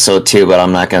of the episode 2, but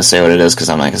I'm not going to say what it is because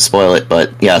I'm not going to spoil it.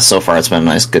 But yeah, so far it's been a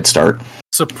nice, good start.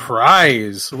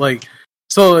 Surprise! Like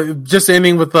so, just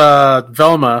ending with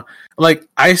Velma. Like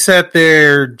I sat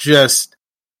there just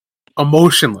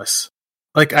emotionless.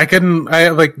 Like I think I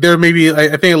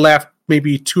laughed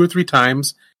maybe 2 or 3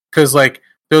 times because like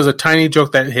there was a tiny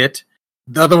joke that hit.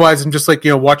 Otherwise, I'm just like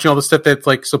watching all the stuff that's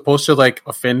like supposed to like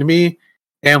offend me,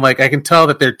 and like I can tell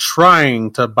that they're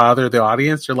trying to bother the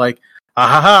audience. They're like,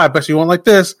 I bet you won't like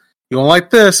this. You won't like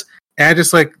this, and I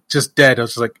just dead. I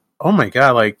was just like, oh my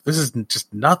god, like this is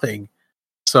just nothing.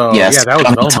 So yes, yeah,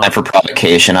 that was time for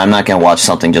provocation. I'm not going to watch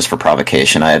something just for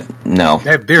provocation. They're no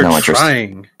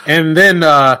trying, and then.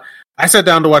 I sat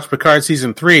down to watch Picard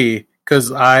season 3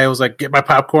 because I was like, get my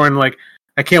popcorn. Like,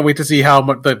 I can't wait to see how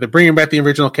much they're bringing back the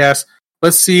original cast.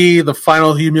 Let's see the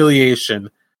final humiliation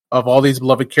of all these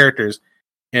beloved characters.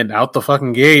 And out the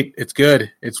fucking gate, it's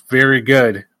good. It's very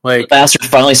good. Like, the bastard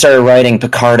finally started writing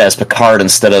Picard as Picard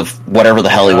instead of whatever the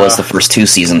hell he was the first 2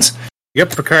 seasons.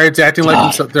 Yep, Picard's acting like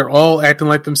themselves. They're all acting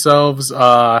like themselves.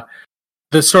 The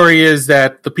story is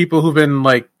that the people who've been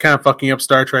like kind of fucking up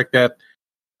Star Trek that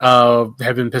have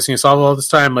been pissing us off all this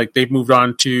time. Like they've moved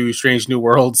on to Strange New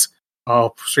Worlds.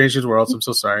 Oh, Strange New Worlds! I'm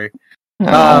so sorry.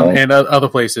 And other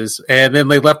places. And then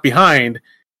they left behind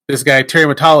this guy Terry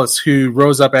Matalas, who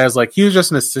rose up as like he was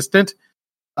just an assistant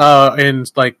in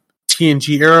like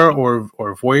TNG era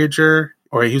or Voyager,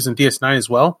 or he was in DS9 as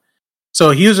well. So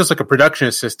he was just like a production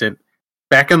assistant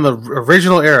back in the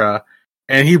original era,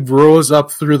 and he rose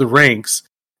up through the ranks.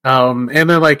 And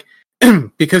then like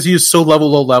because he was so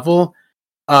low level.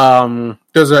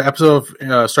 There's an episode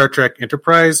of Star Trek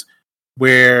Enterprise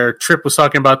where Trip was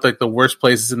talking about like the worst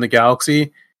places in the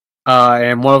galaxy,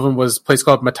 and one of them was a place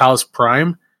called Matalas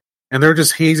Prime, and they're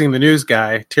just hazing the news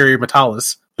guy Terry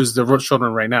Matalas, who's the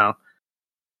showrunner right now.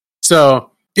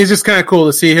 So it's just kind of cool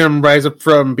to see him rise up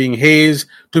from being hazed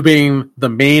to being the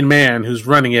main man who's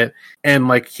running it, and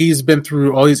like he's been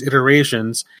through all these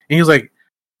iterations, and he's like,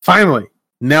 finally,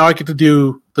 now I get to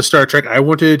do the Star Trek I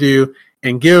wanted to do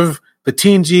and give the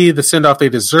TNG the send-off they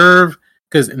deserve,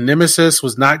 because Nemesis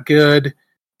was not good.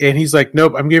 And he's like,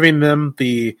 nope, I'm giving them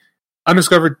the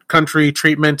undiscovered country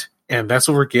treatment, and that's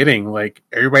what we're getting. Like,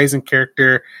 everybody's in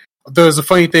character. There was a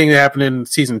funny thing that happened in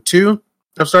season 2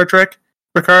 of Star Trek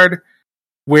Picard,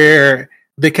 where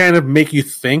they kind of make you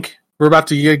think we're about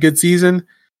to get a good season.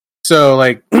 So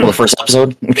like, the first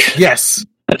episode. Yes.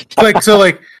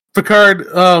 Picard,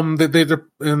 they're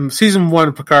in season 1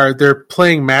 of Picard, they're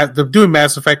doing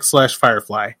Mass Effect /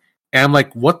 Firefly. And I'm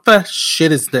like, what the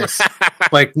shit is this?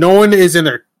 Like, no one is in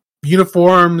their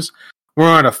uniforms. We're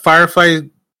on a Firefly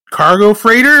cargo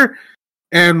freighter.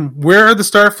 And where are the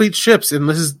Starfleet ships? And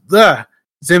this is then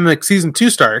like season 2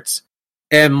 starts.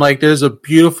 And like, there's a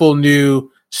beautiful new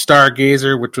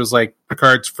Stargazer, which was like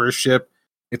Picard's first ship.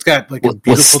 It's got like a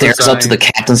beautiful stairs design. Up to the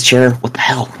captain's chair. What the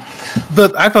hell?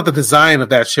 I thought the design of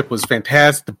that ship was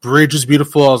fantastic. The bridge was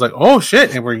beautiful. I was like, oh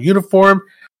shit, and we're in uniform.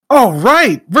 Oh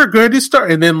right, we're going to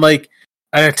start. And then like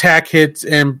an attack hits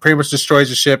and pretty much destroys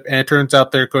the ship. And it turns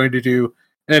out they're going to do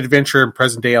an adventure in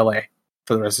present day LA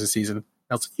for the rest of the season.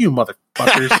 I was like, you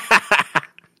motherfuckers.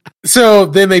 So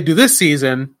then they do this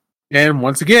season, and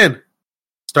once again,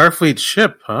 Starfleet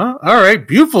ship, huh? All right,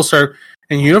 beautiful star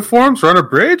in uniforms. We're on a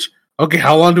bridge. Okay,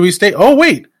 how long do we stay? Oh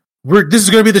wait, this is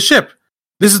going to be the ship.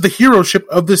 This is the hero ship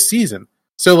of this season.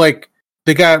 So like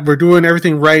we're doing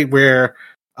everything right. Where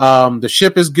the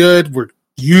ship is good. We're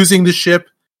using the ship.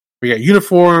 We got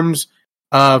uniforms.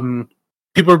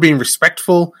 People are being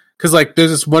respectful because like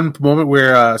there's this one moment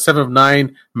where 7 of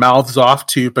 9 mouths off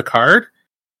to Picard,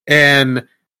 and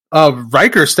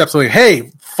Riker steps like,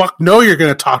 "Hey, fuck no, you're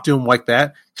going to talk to him like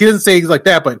that." He doesn't say like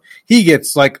that, but he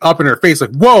gets like up in her face,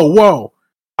 like, "Whoa.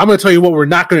 I'm going to tell you what we're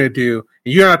not going to do.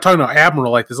 And you're not talking to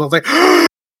Admiral like this." I was like,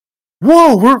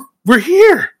 whoa, we're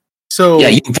here. So yeah,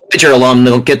 you voted your alum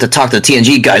don't get to talk to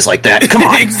TNG guys like that. Come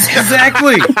on.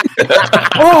 Exactly.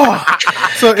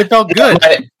 So it felt good.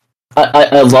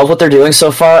 I love what they're doing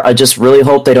so far. I just really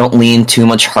hope they don't lean too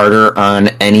much harder on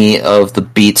any of the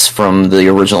beats from the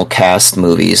original cast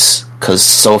movies, because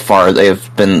so far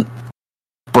they've been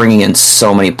bringing in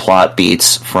so many plot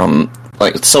beats from...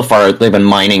 Like, so far, they've been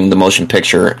mining the motion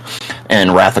picture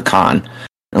and Wrath of Khan.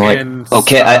 Search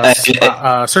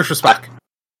for Spock.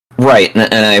 Right,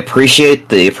 and I appreciate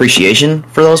the appreciation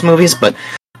for those movies, but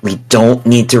we don't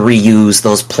need to reuse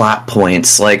those plot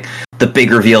points. Like, the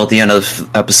big reveal at the end of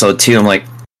episode 2, I'm like,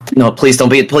 no, please don't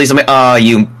be...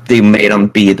 they made them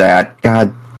be that.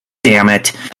 God damn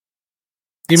it.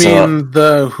 You mean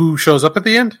the who shows up at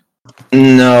the end?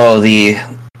 No, the...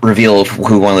 reveal of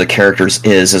who one of the characters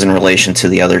is in relation to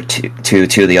the other two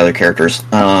of the other characters.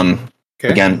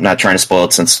 Again, not trying to spoil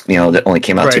it since that only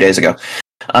came out 2 days ago.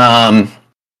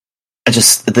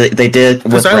 They did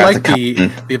with I like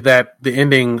the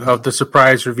ending of the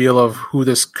surprise reveal of who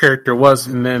this character was,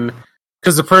 and then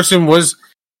because the person was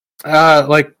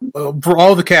for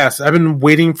all the cast, I've been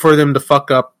waiting for them to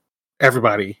fuck up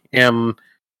everybody, and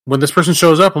when this person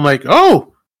shows up, I'm like,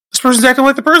 oh, this person's acting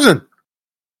like the person.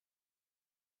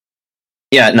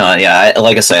 Yeah,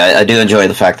 like I say, I do enjoy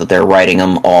the fact that they're writing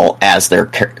them all as their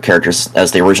characters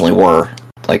as they originally were,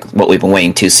 like what we've been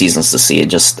waiting 2 seasons to see.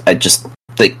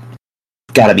 They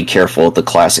gotta be careful with the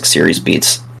classic series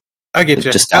beats. I get you.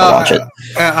 Just gotta watch it.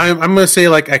 I'm gonna say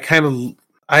like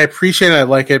I appreciate it. I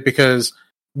like it because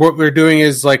what we're doing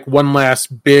is like one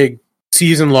last big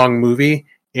season-long movie,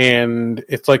 and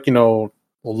it's like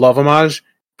love homage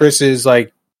versus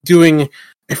like doing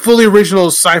a fully original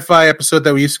sci-fi episode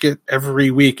that we used to get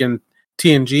every week in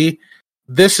TNG.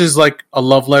 This is like a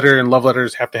love letter, and love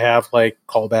letters have to have like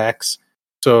callbacks.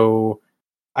 So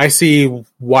I see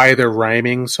why they're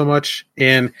rhyming so much.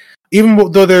 And even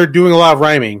though they're doing a lot of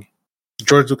rhyming,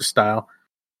 George Lucas style,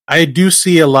 I do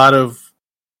see a lot of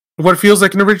what feels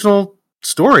like an original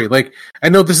story. Like, I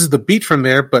know this is the beat from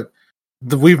there, but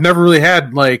we've never really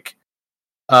had like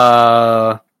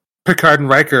Picard and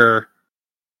Riker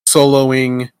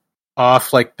soloing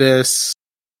off like this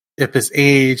at this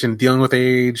age and dealing with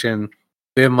age, and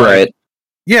then like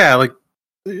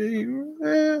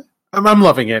I'm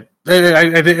loving it.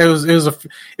 It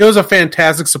was a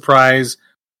fantastic surprise.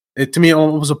 To me, it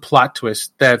was a plot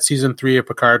twist that season 3 of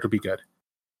Picard would be good.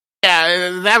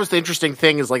 Yeah, that was the interesting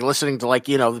thing, is like listening to like,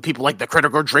 the people like the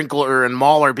Critical Drinkler and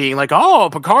Mahler being like,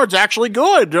 oh, Picard's actually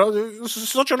good. This is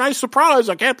such a nice surprise.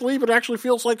 I can't believe it actually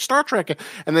feels like Star Trek.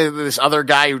 And then this other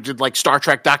guy who did like Star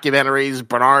Trek documentaries,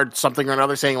 Bernard something or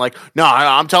another, saying like, no,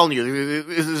 I'm telling you,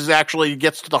 this actually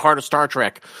gets to the heart of Star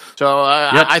Trek. So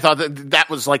I thought that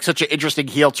was like such an interesting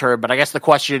heel turn. But I guess the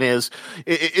question is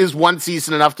one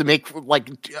season enough to make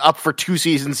like up for 2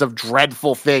 seasons of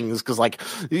dreadful things? Because like,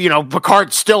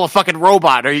 Picard's still a fucking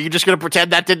robot. Are you just going to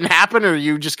pretend that didn't happen, or are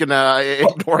you just going to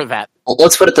ignore that?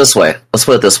 Let's put it this way.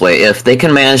 If they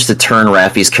can manage to turn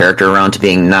Raffi's character around to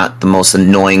being not the most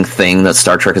annoying thing that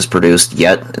Star Trek has produced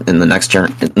yet in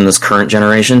the in this current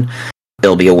generation,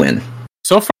 it'll be a win.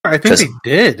 So far, I think they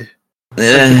did.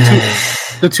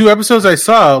 The 2 episodes I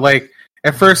saw, like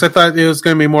at first I thought it was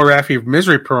going to be more Raffi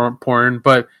misery porn,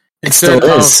 but it still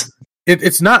is.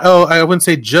 It's not. Oh, I wouldn't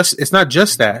say just. It's not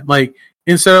just that. Like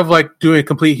instead of like doing a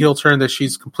complete heel turn that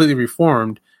she's completely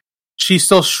reformed, she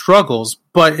still struggles.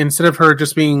 But instead of her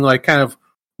just being like kind of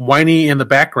whiny in the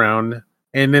background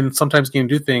and then sometimes can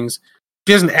do things,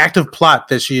 she has an active plot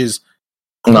that she is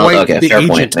quite the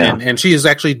agent in, and she is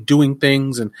actually doing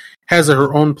things and has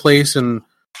her own place and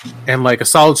like a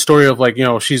solid story of like, you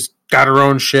know, she's got her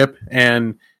own ship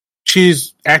and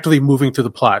she's actively moving through the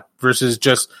plot versus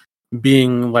just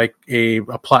being like a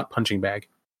plot punching bag.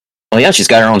 Well, yeah, she's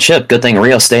got her own ship. Good thing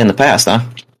Rios stay in the past, huh?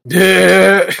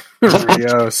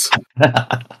 Rios.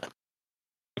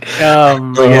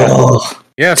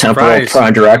 Yeah, Temporal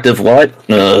Prime Directive, what?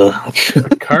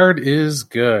 The card is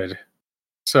good.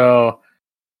 So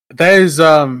that is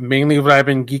mainly what I've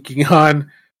been geeking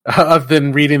on, other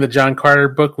than reading the John Carter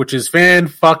book, which is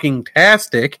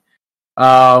fan-fucking-tastic.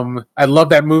 I love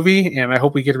that movie, and I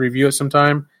hope we get to review it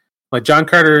sometime. Like, John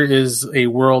Carter is a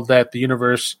world that the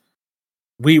universe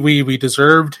we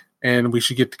deserved, and we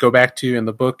should get to go back to, and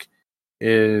the book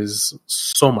is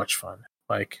so much fun.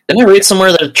 Like, didn't I read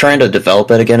somewhere they're trying to develop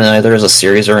it again, either as a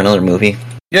series or another movie?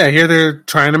 Yeah, here they're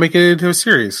trying to make it into a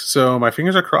series, so my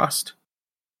fingers are crossed.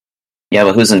 Yeah,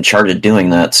 but who's in charge of doing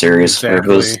that series?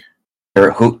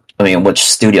 Exactly. Which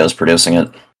studio's producing it?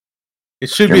 It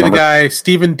should be the guy,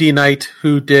 Stephen D. Knight,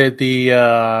 who did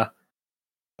the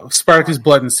Spartacus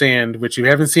Blood and Sand, which you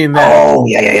haven't seen that. Oh,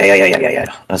 yeah.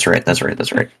 That's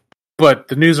right. But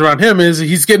the news around him is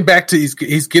he's getting back to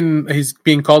he's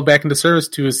being called back into service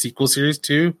to a sequel series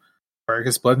to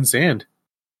Spartacus Blood and Sand.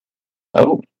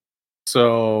 Oh.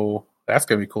 So that's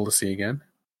gonna be cool to see again.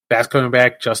 That's coming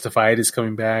back. Justified is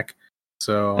coming back.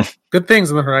 So good things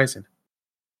on the horizon.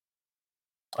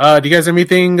 Do you guys have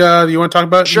anything you want to talk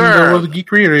about? Sure. In the world of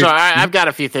geekery? So I've got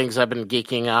a few things I've been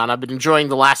geeking on. I've been enjoying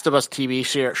The Last of Us TV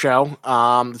show.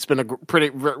 It's been a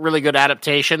really good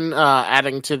adaptation,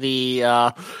 adding to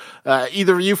the...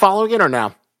 either of you following it or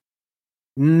no?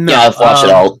 No, yeah, I've watched it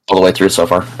all the way through so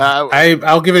far.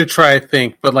 I'll give it a try, I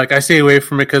think, but like I stay away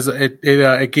from it because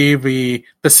it gave the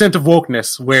scent of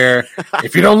wokeness. Where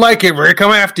if you don't like it, we're gonna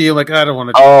come after you. Like I don't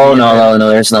want to. Oh no,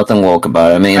 there's nothing woke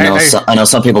about it. I mean, I know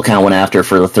some people kind of went after it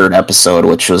for the 3rd episode,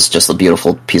 which was just a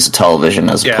beautiful piece of television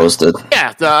as opposed to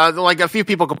like a few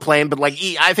people complained, but like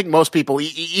I think most people,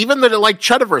 even the like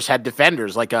Chudiverse had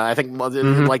defenders. Like I think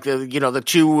like the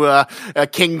 2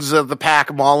 kings of the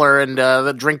pack, Mauler and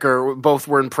the Drinker, both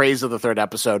were in praise of the 3rd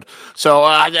episode. So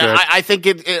I think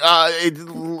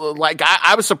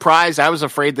I was surprised. I was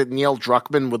afraid that Neil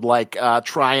Druckmann would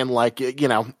try and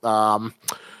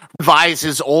revise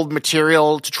his old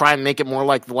material to try and make it more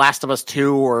like The Last of Us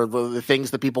 2 or the things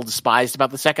that people despised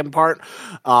about the second part.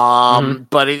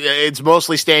 But it's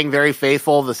mostly staying very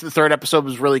faithful. The 3rd episode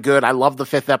was really good. I love the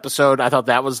 5th episode. I thought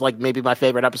that was like maybe my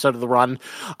favorite episode of the run.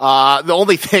 The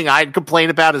only thing I'd complain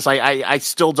about is I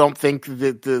still don't think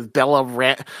that the Bella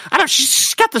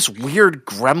she's got this weird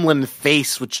gremlin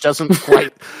face, which doesn't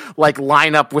quite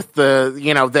line up with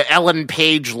the Ellen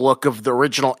Page look of the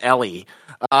original Ellie.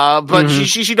 But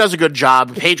she does a good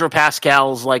job. Pedro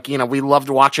Pascal's we love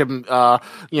to watch him,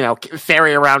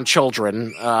 ferry around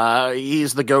children.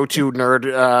 He's the go-to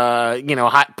nerd,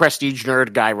 hot prestige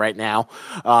nerd guy right now.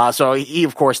 So he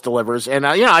of course delivers. And,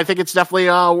 I think it's definitely,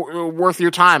 worth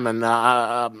your time. And,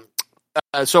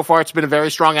 so far it's been a very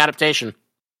strong adaptation.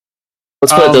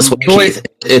 Let's put it this way, Keith.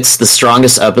 It's the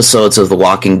strongest episodes of The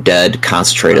Walking Dead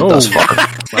concentrated thus far.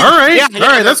 All right,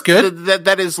 that's good.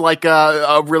 That is like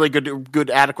a really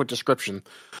good adequate description.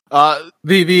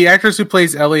 The actress who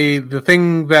plays Ellie, the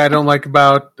thing that I don't like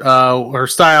about her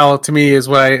style to me is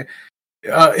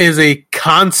is a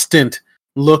constant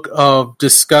look of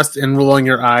disgust and rolling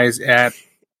your eyes at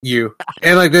you,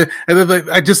 and I get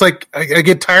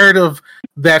tired of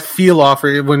that feel off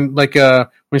her when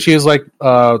she was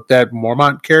that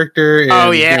Mormont character. In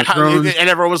and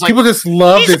everyone was like, people just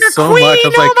loved it so queen. much. I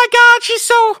was my God, she's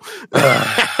so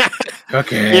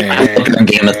okay.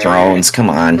 Game of Thrones,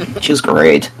 come on, she was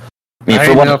great. I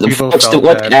mean,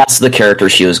 what adds to the character,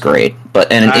 she was great.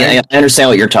 But I understand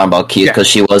what you're talking about, Keith, because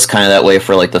she was kind of that way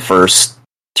for the first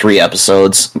 3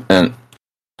 episodes, and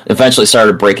eventually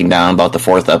started breaking down about the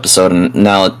 4th episode, and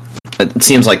now it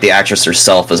seems like the actress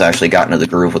herself has actually gotten to the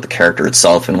groove with the character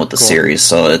itself and with the series.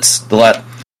 So it's her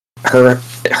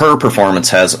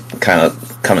performance has kind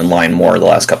of come in line more the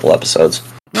last couple episodes.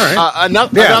 All right.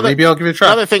 Maybe I'll give it a try.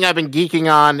 Another thing I've been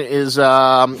geeking on is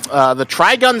the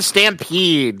Trigun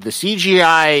Stampede, the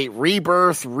CGI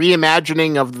rebirth,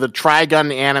 reimagining of the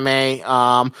Trigun anime.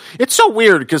 It's so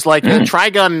weird because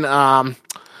Trigun.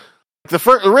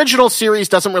 The original series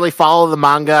doesn't really follow the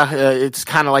manga. It's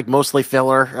kind of like mostly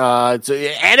filler. It's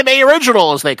anime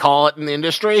original, as they call it in the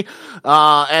industry.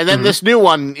 And then this new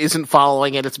one isn't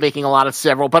following it. It's making a lot of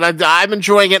several. But I'm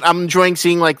enjoying it. I'm enjoying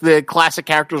seeing like the classic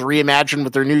characters reimagined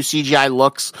with their new CGI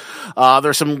looks.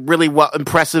 There's some really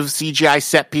impressive CGI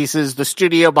set pieces. The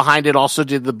studio behind it also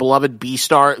did the beloved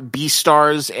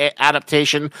Beastars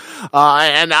adaptation.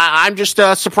 And I'm just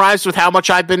surprised with how much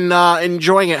I've been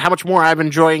enjoying it, how much more I've been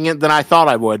enjoying it than I thought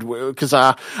I would, because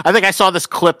I think I saw this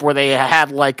clip where they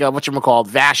had like whatchamacallit,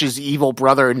 Vash's evil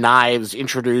brother Knives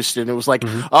introduced, and it was like,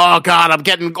 oh god, I'm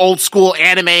getting old school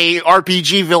anime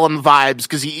RPG villain vibes,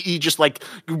 because he just like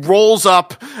rolls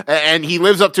up and he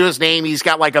lives up to his name. He's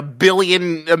got like a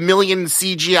million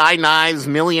CGI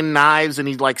knives, and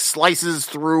he like slices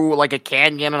through like a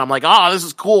canyon, and I'm like, oh, this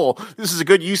is cool. This is a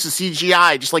good use of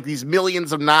CGI, just like these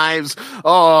millions of knives.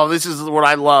 Oh, this is what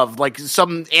I love. Like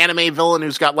some anime villain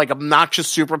who's got like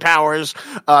obnoxious superpowers,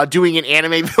 doing an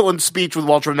anime villain speech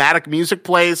while dramatic music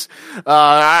plays.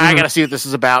 I gotta see what this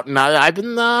is about, and I've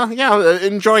been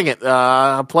enjoying it.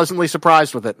 Pleasantly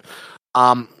surprised with it.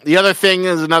 The other thing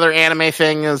is another anime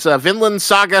thing is Vinland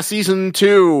Saga Season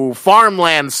 2,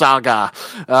 Farmland Saga,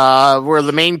 where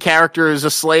the main character is a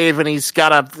slave and he's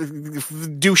got to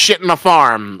do shit in a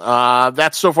farm.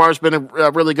 That so far has been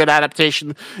a really good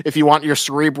adaptation if you want your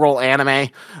cerebral anime,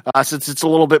 since it's a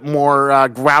little bit more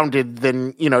grounded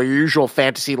than, your usual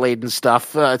fantasy-laden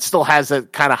stuff. It still has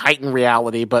that kind of heightened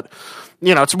reality, but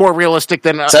it's more realistic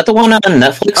than... Is that the one on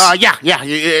Netflix? Yeah.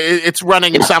 It's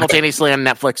running simultaneously on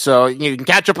Netflix, so you can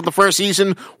catch up with the first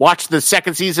season, watch the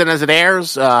second season as it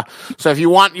airs. So if you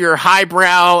want your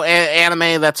highbrow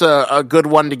anime, that's a good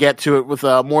one to get to it with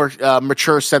a more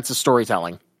mature sense of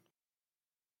storytelling.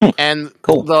 And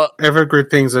cool. I've heard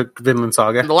great things of Vinland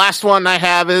Saga. The last one I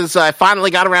have is I finally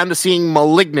got around to seeing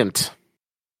Malignant.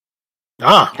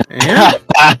 Ah, yeah.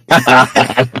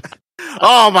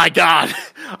 Oh my god.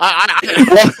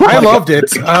 I loved it.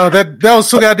 That was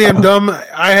so goddamn dumb.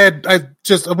 I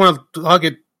want to hug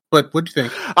it. But what do you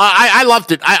think? I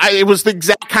loved it. It was the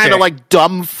exact kind of like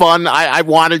dumb fun I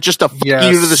wanted. Just a fuck you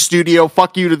to the studio,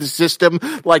 fuck you to the system.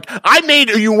 Like, I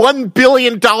made you $1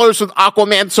 billion with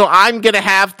Aquaman, so I'm gonna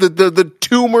have the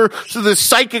tumor, so the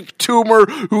psychic tumor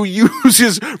who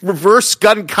uses reverse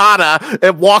gun kata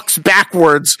and walks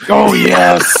backwards. Oh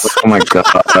yes! Oh my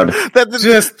god!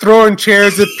 Just throwing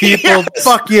chairs at people. Yes.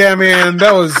 Fuck yeah, man!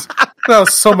 That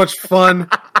was so much fun.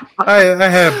 I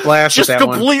had a blast with that one.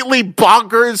 Just completely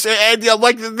bonkers. And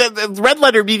like the Red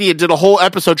Letter Media did a whole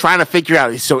episode trying to figure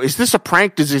out, so is this a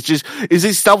prank? Is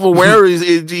he self-aware?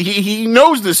 He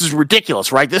knows this is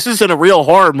ridiculous, right? This isn't a real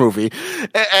horror movie.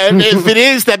 And if it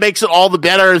is, that makes it all the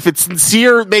better. If it's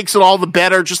sincere, it makes it all the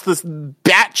better. Just this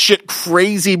batshit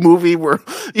crazy movie where,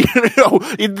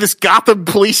 in this Gotham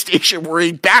police station where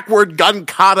he backward gun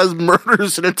katas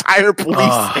murders an entire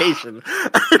police station.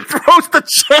 Throws the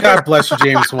chair. God bless you,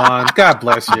 James Wan. God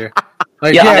bless you.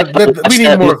 Like, we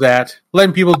need more of that.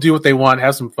 Letting people do what they want,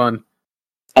 have some fun.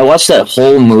 I watched that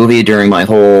whole movie during my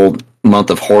whole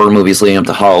month of horror movies leading up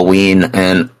to Halloween,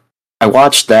 and I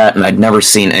watched that, and I'd never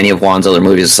seen any of Wan's other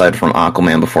movies aside from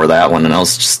Aquaman before that one, and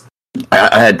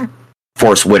I had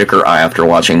Forrest Whitaker eye after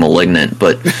watching Malignant,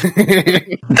 but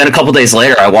then a couple days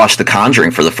later, I watched The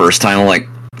Conjuring for the first time, like,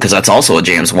 because that's also a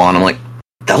James Wan. I'm like,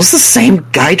 that was the same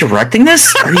guy directing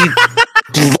this? Are you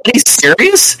bloody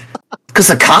serious? Because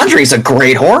The Conjuring is a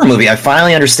great horror movie. I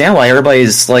finally understand why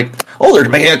everybody's like, oh, they're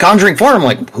making a Conjuring 4. I'm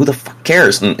like, who the fuck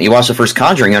cares? And you watch the first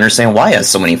Conjuring, you understand why it has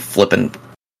so many flippin'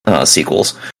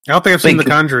 sequels. I don't think I've seen The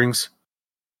Conjurings.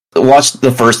 Watch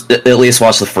the first, at least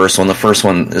watch the first one. The first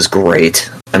one is great.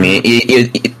 I mean,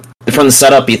 from the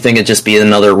setup, you think it'd just be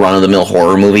another run-of-the-mill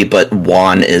horror movie, but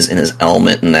Wan is in his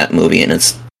element in that movie, and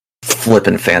it's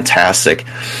flippin' fantastic.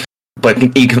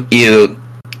 But you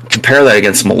compare that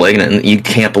against Malignant, and you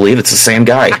can't believe it's the same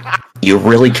guy. You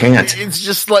really can't. It's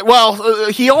just like,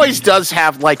 he always does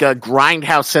have like a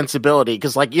grindhouse sensibility,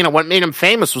 because what made him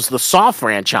famous was the Saw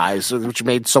franchise, which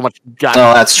made so much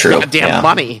that's true. Goddamn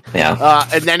money. Yeah.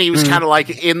 And then he was kind of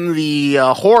like in the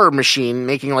horror machine,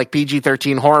 making like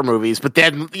PG-13 horror movies. But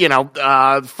then,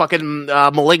 fucking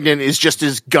Malignant is just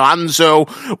as gonzo,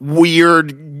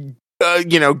 weird.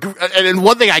 And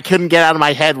one thing I couldn't get out of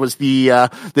my head was the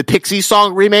Pixie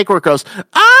song remake where it goes,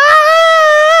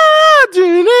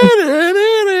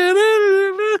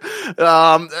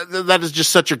 that is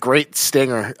just such a great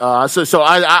stinger. So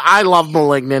I love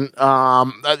Malignant.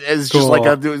 It's just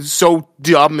like so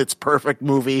dumb, it's perfect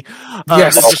movie.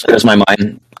 Yes, Where's My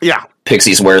Mind? Yeah.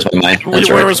 Pixies, Where's My Mind?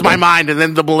 Where's My Mind? And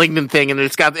then the Malignant thing, and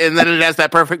then it has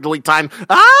that perfectly timed.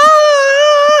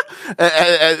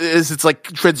 as it's like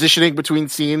transitioning between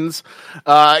scenes.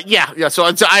 Yeah. So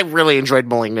I really enjoyed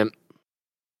 *Malignant*.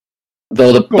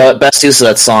 Though the best use of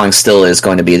that song still is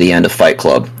going to be the end of Fight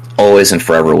Club. Always and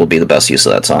forever will be the best use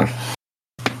of that song.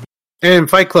 And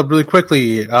Fight Club, really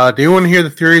quickly, do you want to hear the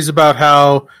theories about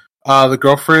how the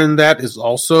girlfriend that is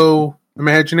also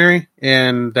imaginary,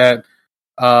 and that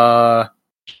Tyler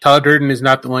Durden is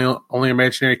not the only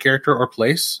imaginary character or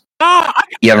place?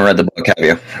 You haven't read the book, have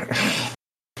you?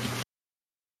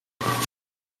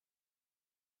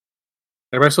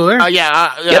 Everybody still there?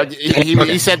 Yep.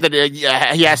 He said that he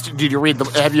asked, have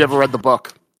you ever read the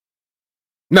book?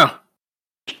 No.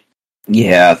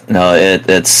 Yeah, no,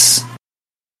 it's...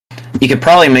 You could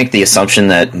probably make the assumption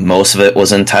that most of it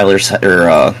was in Tyler's head,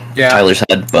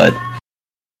 but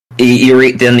you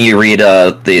read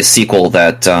the sequel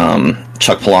that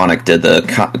Chuck Palahniuk did,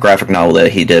 the graphic novel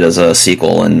that he did as a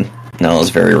sequel, and no, it was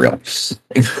very real.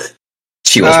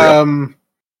 She was real.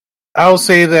 I'll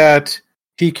say that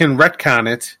he can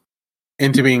retcon it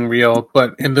into being real,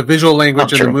 but in the visual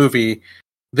language of the movie,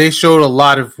 they showed a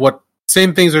lot of what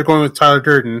same things are going with Tyler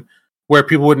Durden, where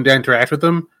people wouldn't interact with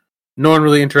him. No one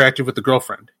really interacted with the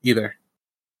girlfriend either.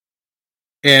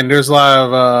 And there's a lot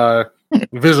of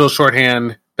visual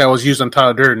shorthand that was used on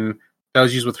Tyler Durden, that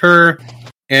was used with her,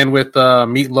 and with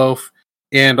Meatloaf,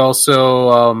 and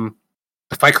also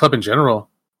the Fight Club in general.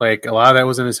 Like, a lot of that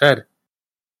was in his head.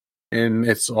 And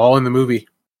it's all in the movie.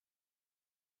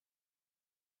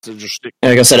 It's interesting.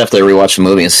 Like I said, I have to rewatch the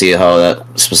movie and see how that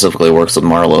specifically works with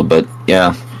Marlowe, but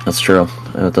yeah, that's true.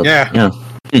 Yeah.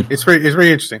 It's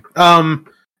very interesting.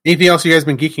 Anything else you guys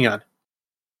been geeking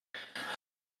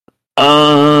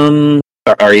on?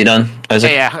 Are you done,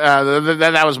 Isaac? Yeah.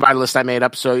 That was my list I made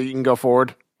up, so you can go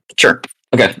forward. Sure.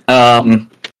 Okay.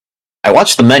 I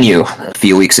watched The Menu a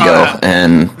few weeks ago,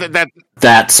 and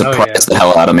that surprised the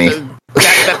hell out of me.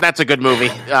 That's a good movie.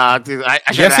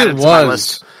 Yes, it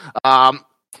was.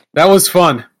 That was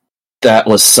fun. That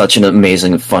was such an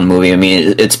amazing, fun movie. I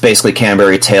mean, it's basically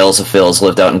Canterbury Tales of Phil's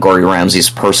lived out in Gordon Ramsay's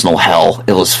personal hell.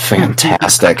 It was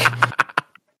fantastic.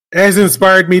 It has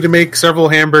inspired me to make several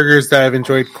hamburgers that I've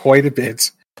enjoyed quite a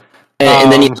bit.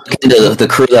 And then you look into the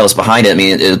crew that was behind it. I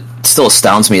mean, it still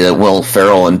astounds me that Will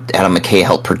Ferrell and Adam McKay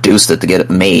helped produce it to get it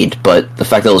made. But the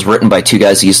fact that it was written by two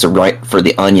guys who used to write for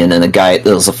The Onion, and it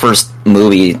was the first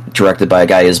movie directed by a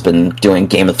guy who's been doing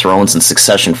Game of Thrones and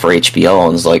Succession for HBO,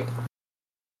 and was like,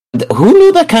 who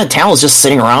knew that kind of talent was just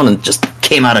sitting around and just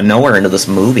came out of nowhere into this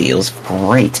movie? It was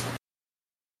great.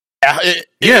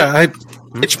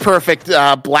 It's perfect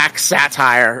black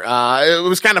satire. It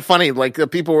was kind of funny.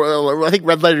 Like, people, I think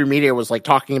Red Letter Media was like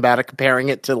talking about it, comparing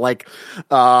it to like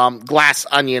Glass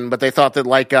Onion, but they thought that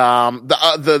like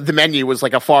the Menu was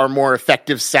like a far more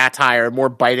effective satire, more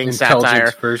biting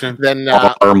satire version than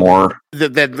or more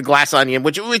than the Glass Onion,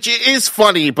 which is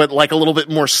funny, but like a little bit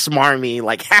more smarmy.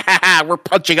 Like, we're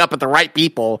punching up at the right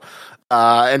people.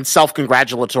 And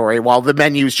self-congratulatory, while the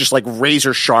Menu is just like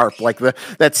razor sharp, like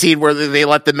that scene where they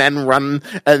let the men run,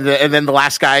 and then the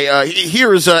last guy,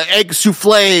 here's egg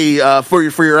souffle for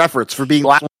your efforts, for being the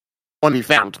last one to be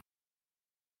found.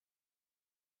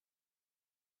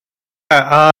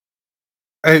 That's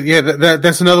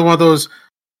another one of those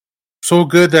so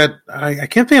good that I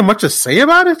can't think of much to say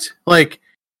about it. Like,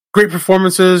 great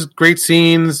performances, great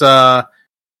scenes,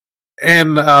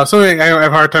 and something I have a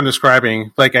hard time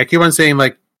describing. Like, I keep on saying,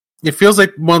 like, it feels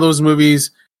like one of those movies,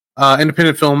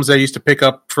 independent films that I used to pick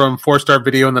up from 4-Star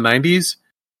Video in the 90s,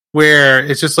 where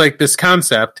it's just like this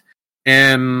concept,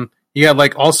 and you have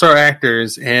like all-star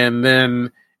actors, and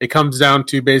then it comes down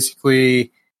to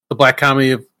basically the black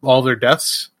comedy of all their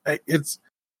deaths. I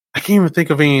can't even think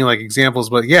of any like examples,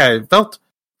 but yeah, it felt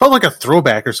like a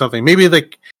throwback or something. Maybe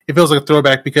like it feels like a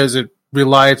throwback because it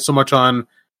relied so much on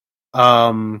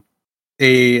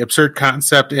a absurd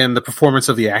concept and the performance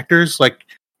of the actors. Like,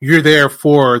 you're there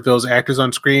for those actors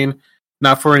on screen,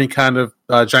 not for any kind of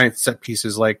giant set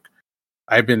pieces like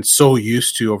I've been so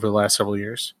used to over the last several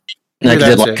years. I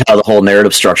did like how the whole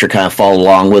narrative structure kind of followed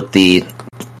along with the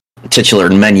titular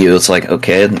menu. It's like,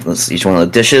 okay, let's each one of the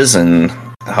dishes and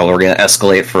how we're going to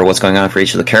escalate for what's going on for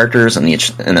each of the characters, and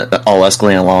all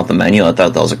escalating along with the menu. I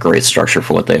thought that was a great structure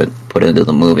for what they had put into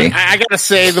the movie. I gotta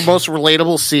say, the most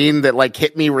relatable scene that like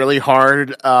hit me really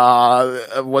hard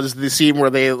was the scene where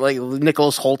they like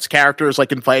Nicholas Holt's character is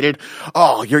like invited.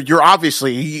 Oh, you're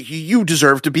obviously you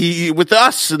deserve to be with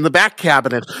us in the back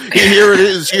cabinet. Here it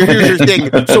is. Here's your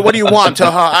thing. So what do you want?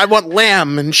 I want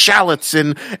lamb and shallots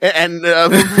and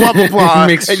blah blah blah.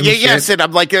 And yes, and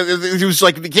I'm like, he was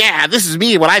like, yeah, this is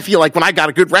me what I feel like when I got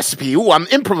a good recipe. Ooh, I'm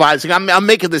improvising. I'm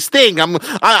making this thing. I'm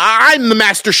the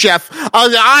master chef.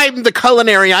 I'm the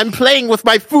culinary. I'm playing with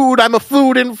my food. I'm a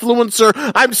food influencer.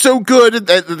 I'm so good.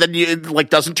 Then it like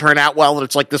doesn't turn out well, and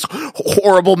it's like this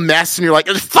horrible mess, and you're like,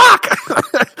 fuck.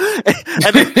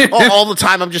 And then all the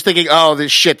time I'm just thinking, oh,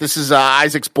 this shit. This is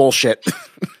Isaac's bullshit.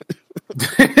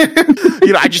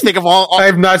 I just think of all. I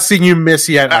have not seen you miss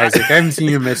yet, Isaac. I haven't seen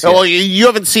you miss yet. Well, you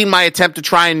haven't seen my attempt to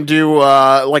try and do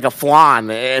like a flan,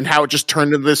 and how it just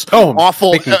turned into this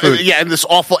awful, and this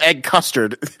awful egg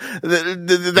custard.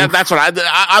 That's what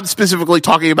I'm specifically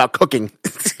talking about cooking.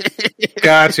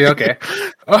 Gotcha. Okay.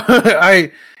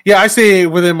 I stay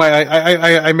within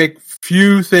I make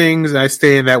few things, and I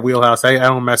stay in that wheelhouse. I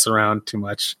don't mess around too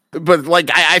much. But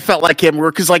like I felt like him,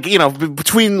 because like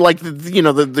between like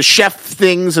the chef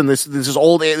things and this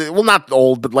old, well, not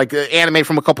old, but like anime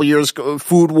from a couple years ago,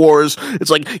 Food Wars. It's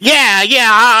like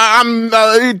I'm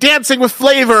dancing with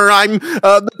flavor. I'm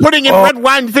putting in red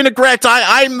wine vinaigrette.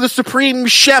 I'm the supreme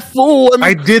chef. Ooh,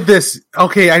 I did this.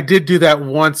 Okay, I did do that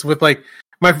once with like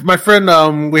my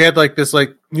friend. We had like this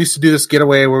used to do this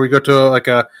getaway where we go to like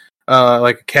a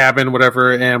cabin,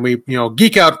 whatever, and we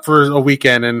geek out for a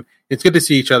weekend, and it's good to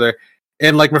see each other.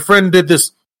 And like my friend did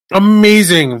this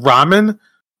amazing ramen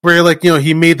where like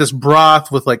he made this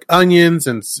broth with like onions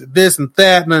and this and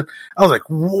that, and I was like,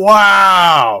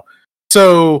 wow.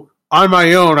 So on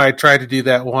my own, I tried to do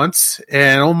that once,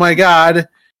 and oh my god,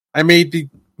 I made the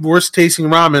worst tasting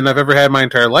ramen I've ever had in my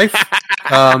entire life.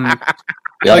 Man,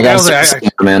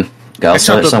 gotta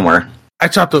start somewhere. I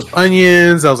chopped up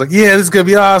onions. I was like, yeah, this is going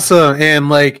to be awesome. And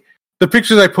like the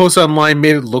pictures I posted online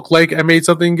made it look like I made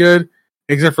something good,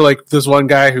 except for like this one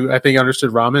guy who I think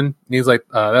understood ramen. And he's like,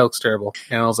 that looks terrible.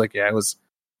 And I was like, yeah, it was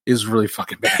really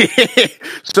fucking bad.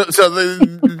 so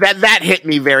that hit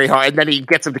me very hard. And then he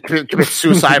gets him to commit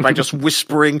suicide by just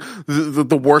whispering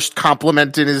the worst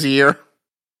compliment in his ear.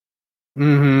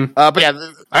 Mm-hmm. But yeah.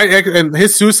 And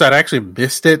his suicide, I actually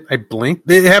missed it. I blinked.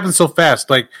 It happened so fast.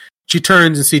 Like, she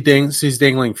turns and sees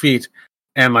dangling feet,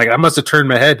 and like I must have turned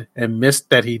my head and missed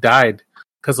that he died.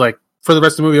 Because like for the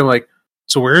rest of the movie, I'm like,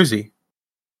 so where is he?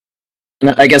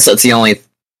 I guess that's the only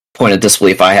point of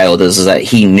disbelief I had with this, is that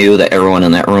he knew that everyone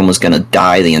in that room was going to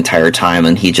die the entire time,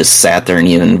 and he just sat there and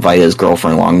he even invited his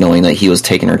girlfriend along, knowing that he was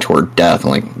taking her toward death.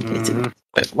 I'm like,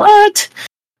 what?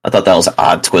 I thought that was an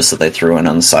odd twist that they threw in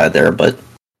on the side there, but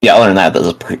yeah, other than that, that was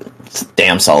a pretty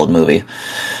damn solid movie.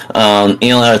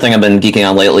 Another thing I've been geeking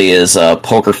on lately is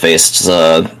Poker Face. It's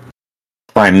a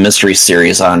crime mystery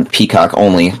series on Peacock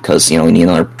only, because we need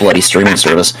another bloody streaming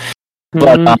service.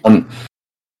 But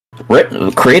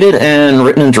created and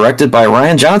written and directed by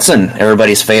Rian Johnson,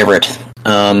 everybody's favorite.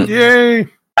 Yay!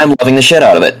 I'm loving the shit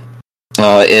out of it.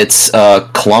 It's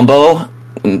Columbo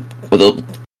with a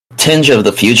tinge of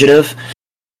The Fugitive,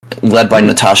 led by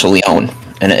Natasha Lyonne.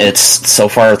 And it's, so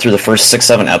far through the first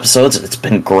 6-7 episodes, it's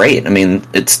been great. I mean,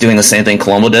 it's doing the same thing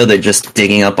Columbo did. They're just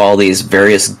digging up all these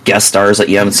various guest stars that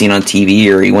you haven't seen on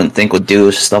TV or you wouldn't think would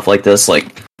do stuff like this,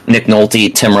 like Nick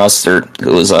Nolte, Tim Russ, who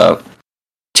was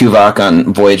Tuvok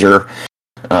on Voyager,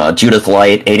 Judith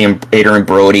Light, Adrian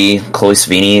Brody, Chloe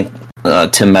Sevigny,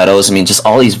 Tim Meadows. I mean, just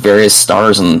all these various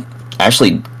stars, and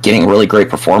actually getting really great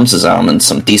performances out of them and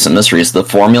some decent mysteries. The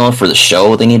formula for the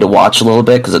show they need to watch a little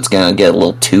bit, because it's going to get a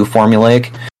little too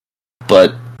formulaic.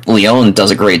 But Leone does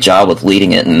a great job with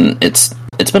leading it, and it's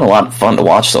been a lot of fun to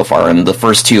watch so far. And the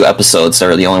first 2 episodes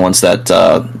are the only ones that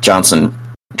Johnson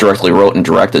directly wrote and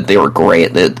directed. They were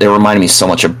great. They reminded me so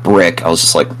much of Brick. I was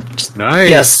just like, nice.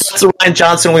 Yes, that's the Rian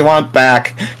Johnson we want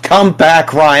back. Come back,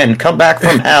 Rian. Come back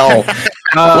from hell.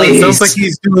 It sounds like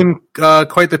he's doing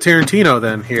quite the Tarantino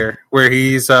then here, where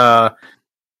he's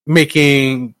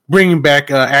bringing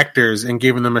back actors and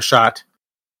giving them a shot.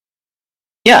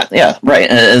 Yeah, right.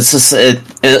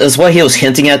 It's what he was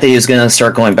hinting at that he was going to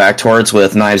start going back towards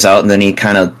with Knives Out, and then he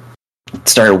kind of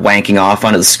started wanking off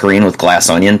onto the screen with Glass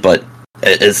Onion, but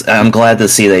I'm glad to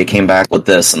see they came back with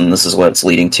this, and this is what it's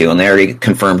leading to, and they already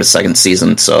confirmed a second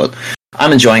season, so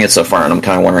I'm enjoying it so far, and I'm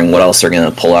kind of wondering what else they're going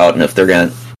to pull out, and if they're going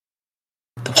to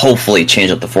hopefully change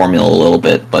up the formula a little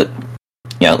bit, but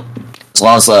yeah, as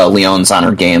long as Leone's on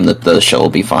her game, that the show will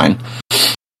be fine.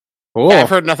 Cool. Yeah, I've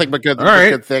heard nothing but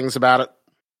good things about it.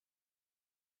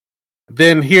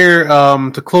 Then here,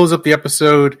 to close up the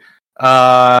episode,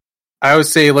 I would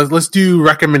say let's do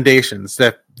recommendations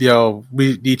that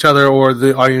we each other or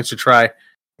the audience should try,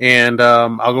 and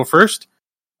I'll go first.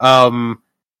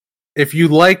 If you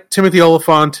like Timothy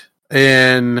Olyphant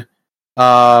in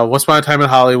Once Upon a Time in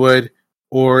Hollywood,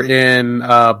 or in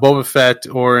Boba Fett,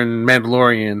 or in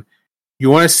Mandalorian, you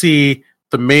want to see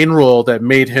the main role that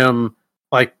made him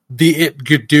like the it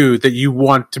good dude that you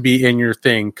want to be in your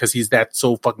thing because he's that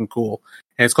so fucking cool.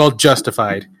 And it's called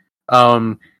Justified.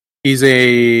 He's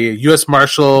a U.S.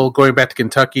 Marshal going back to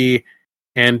Kentucky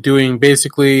and doing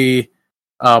basically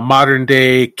modern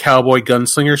day cowboy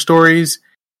gunslinger stories.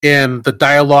 And the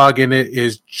dialogue in it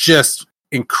is just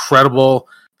incredible.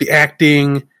 The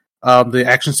acting, the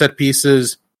action set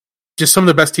pieces, just some of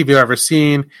the best TV I've ever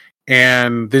seen.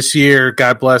 And this year,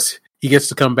 God bless, he gets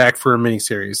to come back for a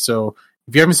miniseries. So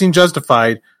if you haven't seen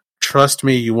Justified, trust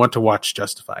me, you want to watch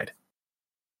Justified.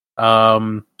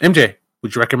 MJ,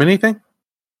 would you recommend anything?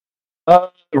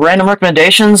 Random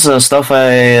recommendations, stuff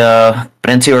I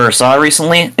been into or saw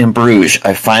recently. In Bruges,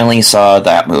 I finally saw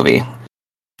that movie.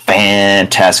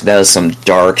 Fantastic. That was some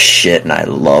dark shit, and I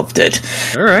loved it.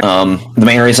 All right. The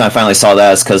main reason I finally saw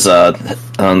that is because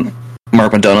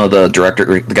Mark McDonough, the director,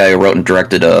 the guy who wrote and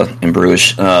directed In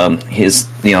Bruges, he's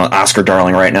Oscar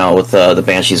darling right now with the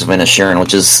Banshees of Inisherin,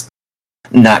 which is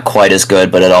not quite as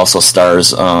good, but it also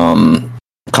stars Colin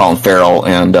Farrell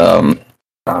and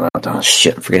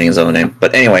forgetting his other name.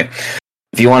 But anyway,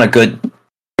 if you want a good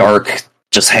dark,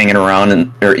 just hanging around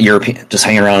in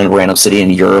a random city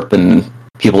in Europe and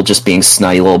people just being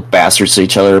snotty little bastards to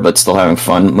each other but still having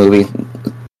fun movie,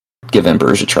 give In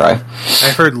Bruges a try.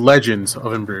 I've heard legends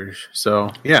of In Bruges,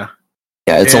 so yeah.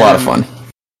 Yeah, it's a lot of fun.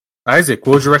 Isaac,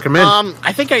 what would you recommend?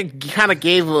 I think I kind of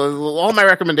gave all my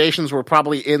recommendations were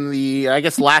probably in the, I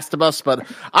guess, Last of Us, but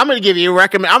I'm going to give you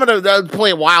I'm going to play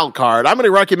a wild card. I'm going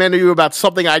to recommend to you about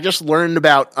something I just learned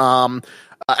about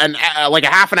like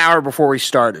a half an hour before we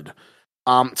started.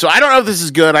 So I don't know if this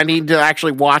is good. I need to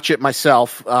actually watch it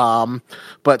myself.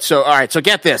 But all right, so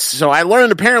get this. So I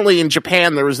learned apparently in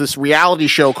Japan there was this reality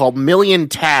show called Million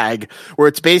Tag, where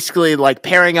it's basically like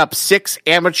pairing up 6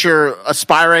 amateur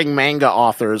aspiring manga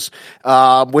authors,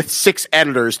 with 6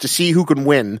 editors to see who can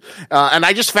win. And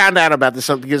I just found out about this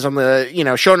because on the,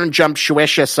 Shonen Jump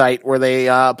Shueisha site where they,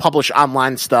 publish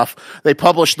online stuff, they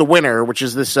published the winner, which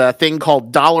is this, thing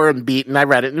called Dollar and Beat, and I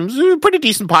read it, and it was a pretty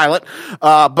decent pilot.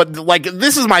 But like,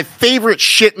 this is my favorite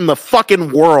shit in the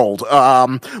fucking world.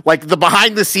 Like the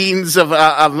behind the scenes of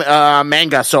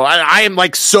manga. So I am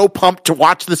like so pumped to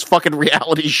watch this fucking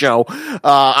reality show.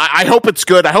 I hope it's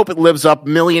good. I hope it lives up.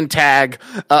 Million Tag.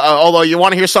 Although you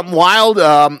want to hear something wild,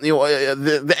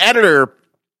 the editor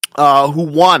who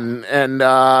won, and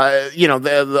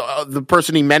the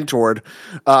person he mentored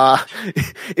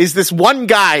is this one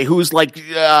guy who's like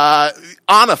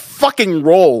on a fucking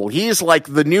roll. He's like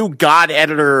the new god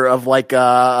editor of like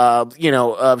of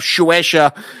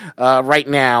Shueisha right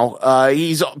now.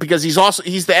 He's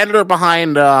the editor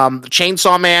behind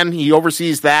Chainsaw Man. He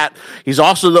oversees that. He's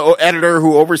also the editor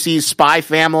who oversees Spy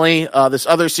Family, this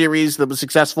other series that was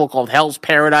successful called Hell's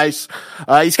Paradise.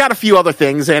 He's got a few other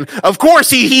things, and of course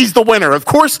he's the winner. Of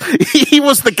course he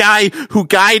was the guy who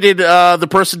guided the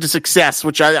person to success,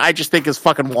 which I just think is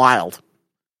fucking wild.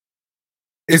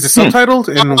 Is it subtitled?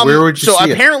 And where would you see it?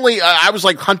 So apparently, I was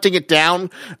like hunting it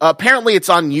down. Apparently, it's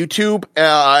on YouTube,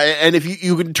 and if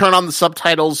you can turn on the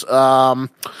subtitles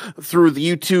through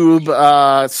the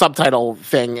YouTube subtitle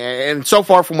thing, and so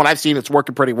far from what I've seen, it's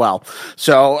working pretty well.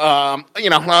 So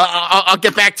I'll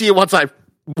get back to you once I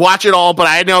watch it all. But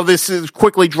I know this is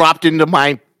quickly dropped into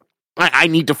my. I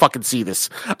need to fucking see this.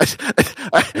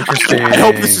 I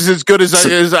hope this is as good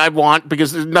as I want,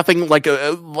 because there's nothing because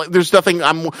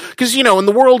in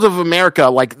the world of America,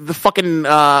 like the fucking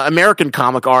American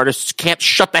comic artists can't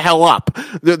shut the hell up.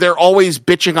 They're always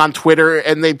bitching on Twitter,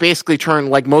 and they basically turn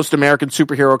like most American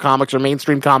superhero comics or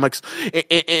mainstream comics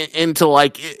into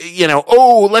like,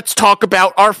 let's talk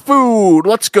about our food,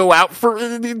 let's go out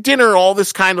for dinner, all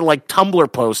this kind of like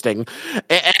Tumblr posting,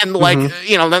 and like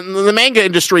the manga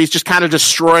industry is just kind of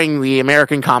destroying the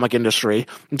American comic industry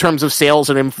in terms of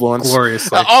sales and influence.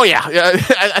 Gloriously.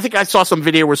 I think I saw some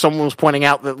video where someone was pointing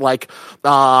out that like,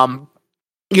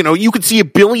 you could see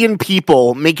 1 billion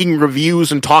people making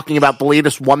reviews and talking about the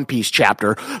latest One Piece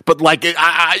chapter, but like,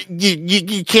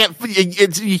 you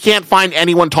can't find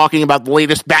anyone talking about the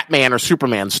latest Batman or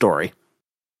Superman story.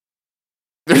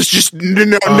 There's just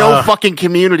no fucking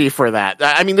community for that.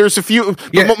 I mean, there's a few,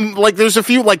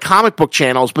 like comic book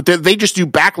channels, but they just do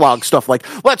backlog stuff. Like,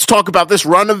 let's talk about this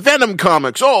run of Venom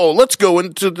comics. Oh, let's go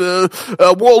into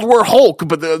the World War Hulk,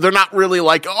 but they're not really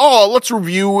like, let's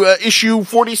review issue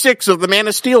 46 of the Man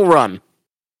of Steel run.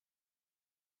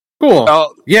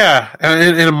 Cool. Yeah,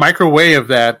 and in a microwave of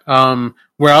that,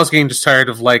 where I was getting just tired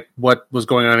of like what was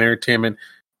going on in entertainment.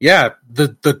 Yeah,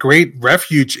 the great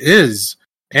refuge is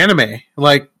anime.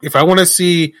 Like, if I want to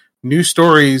see new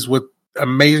stories with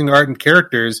amazing art and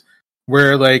characters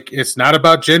where like it's not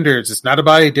about genders, it's not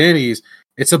about identities,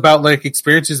 it's about like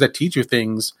experiences that teach you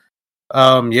things,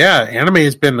 anime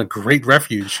has been a great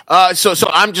refuge. So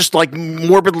I'm just like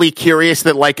morbidly curious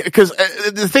that like, cause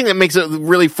the thing that makes it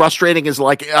really frustrating is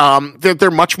like,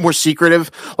 they're much more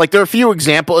secretive. Like there are a few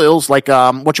examples, like,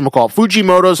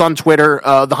 Fujimoto's on Twitter,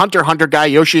 the Hunter x Hunter guy,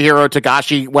 Yoshihiro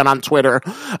Togashi, went on Twitter,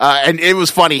 and it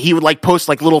was funny. He would like post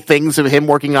like little things of him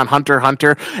working on Hunter x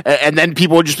Hunter, and then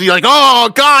people would just be like, oh,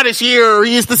 God is here.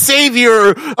 He is the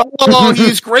savior. Oh,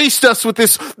 he's graced us with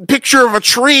this picture of a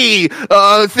tree.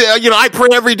 I pray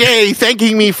every day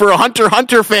thanking me for a Hunter x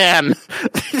Hunter fan. And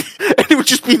it would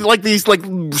just be like these like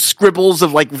scribbles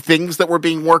of like things that were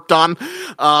being worked on.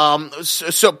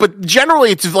 But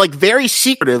generally it's like very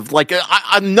secretive. Like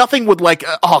nothing would like,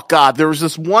 oh God, there was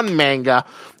this one manga.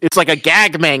 It's like a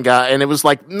gag manga, and it was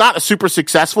like not a super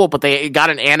successful, but they got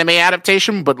an anime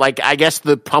adaptation. But like, I guess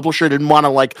the publisher didn't want to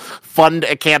like fund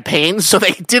a campaign, so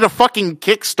they did a fucking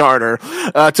Kickstarter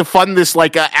to fund this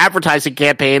like advertising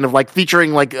campaign of like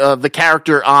featuring like the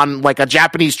character on like a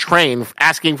Japanese train,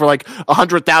 asking for like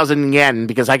 100,000 yen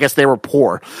because I guess they were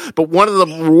poor. But one of the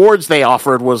rewards they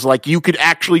offered was like you could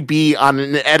actually be on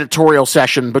an editorial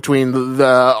session between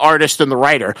the artist and the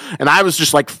writer, and I was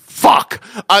just like, fuck.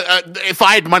 If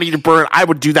I had money to burn, I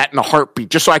would do that in a heartbeat,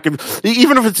 just so I could,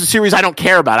 even if it's a series I don't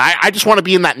care about. I just want to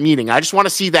be in that meeting. I just want to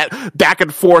see that back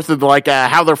and forth of like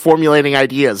how they're formulating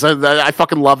ideas. I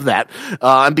fucking love that.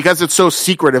 And because it's so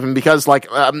secretive, and because like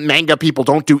manga people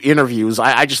don't do interviews,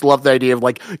 I just love the idea of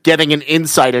like getting an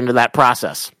insight into that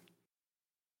process.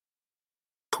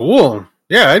 Cool.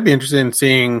 Yeah, I'd be interested in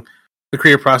seeing the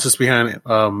creative process behind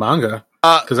manga.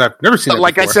 Because I've never seen it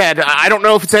like before. I said, I don't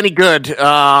know if it's any good.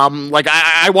 Like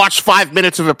I watched 5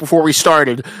 minutes of it before we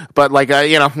started, but like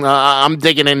I'm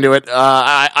digging into it.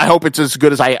 I hope it's as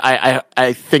good as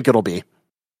I think it'll be.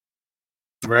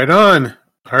 Right on.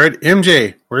 All right,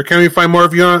 MJ, where can we find more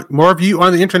of you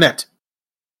on the internet?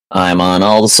 I'm on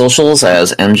all the socials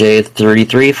as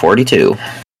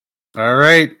MJ3342. All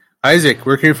right. Isaac,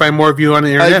 where can you find more of you on the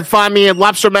internet? You can find me at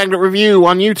Lobster Magnet Review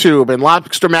on YouTube and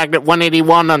Lobster Magnet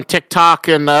 181 on TikTok,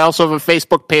 and I also have a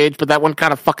Facebook page, but that one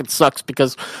kind of fucking sucks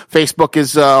because Facebook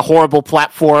is a horrible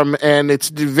platform and it's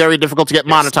very difficult to get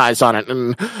monetized on it.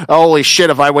 And holy shit,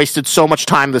 have I wasted so much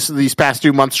time these past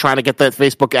 2 months trying to get that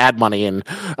Facebook ad money, and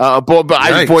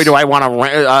boy, do I want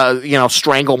to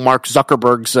strangle Mark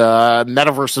Zuckerberg's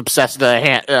metaverse obsessed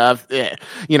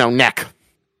neck.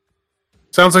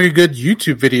 Sounds like a good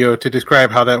YouTube video to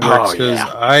describe how that works, because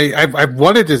I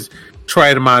wanted to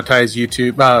try to monetize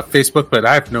Facebook, but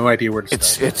I have no idea where to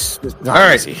start. It's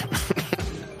not easy.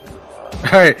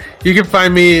 All right. You can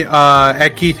find me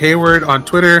at Keith Hayward on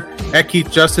Twitter, at Keith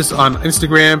Justice on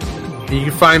Instagram. And you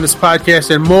can find this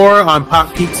podcast and more on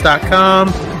popgeeks.com.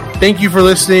 Thank you for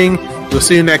listening. We'll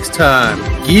see you next time.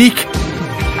 Geek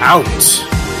out.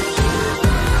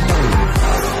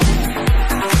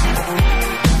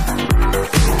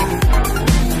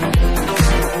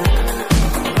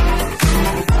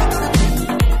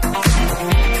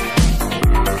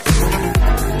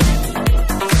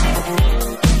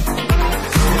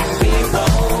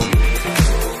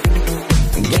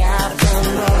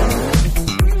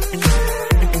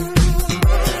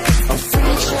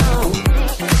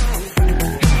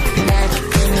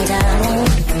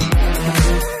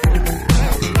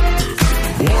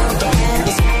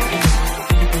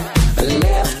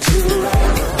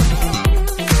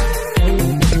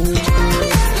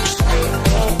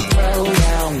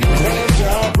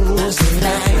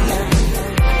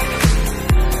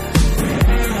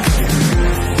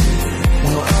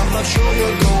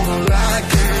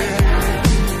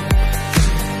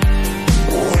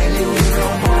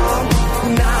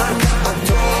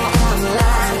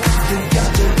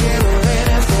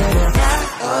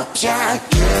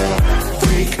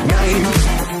 Freak night,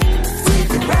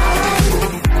 freak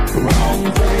ride,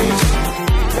 wrong place.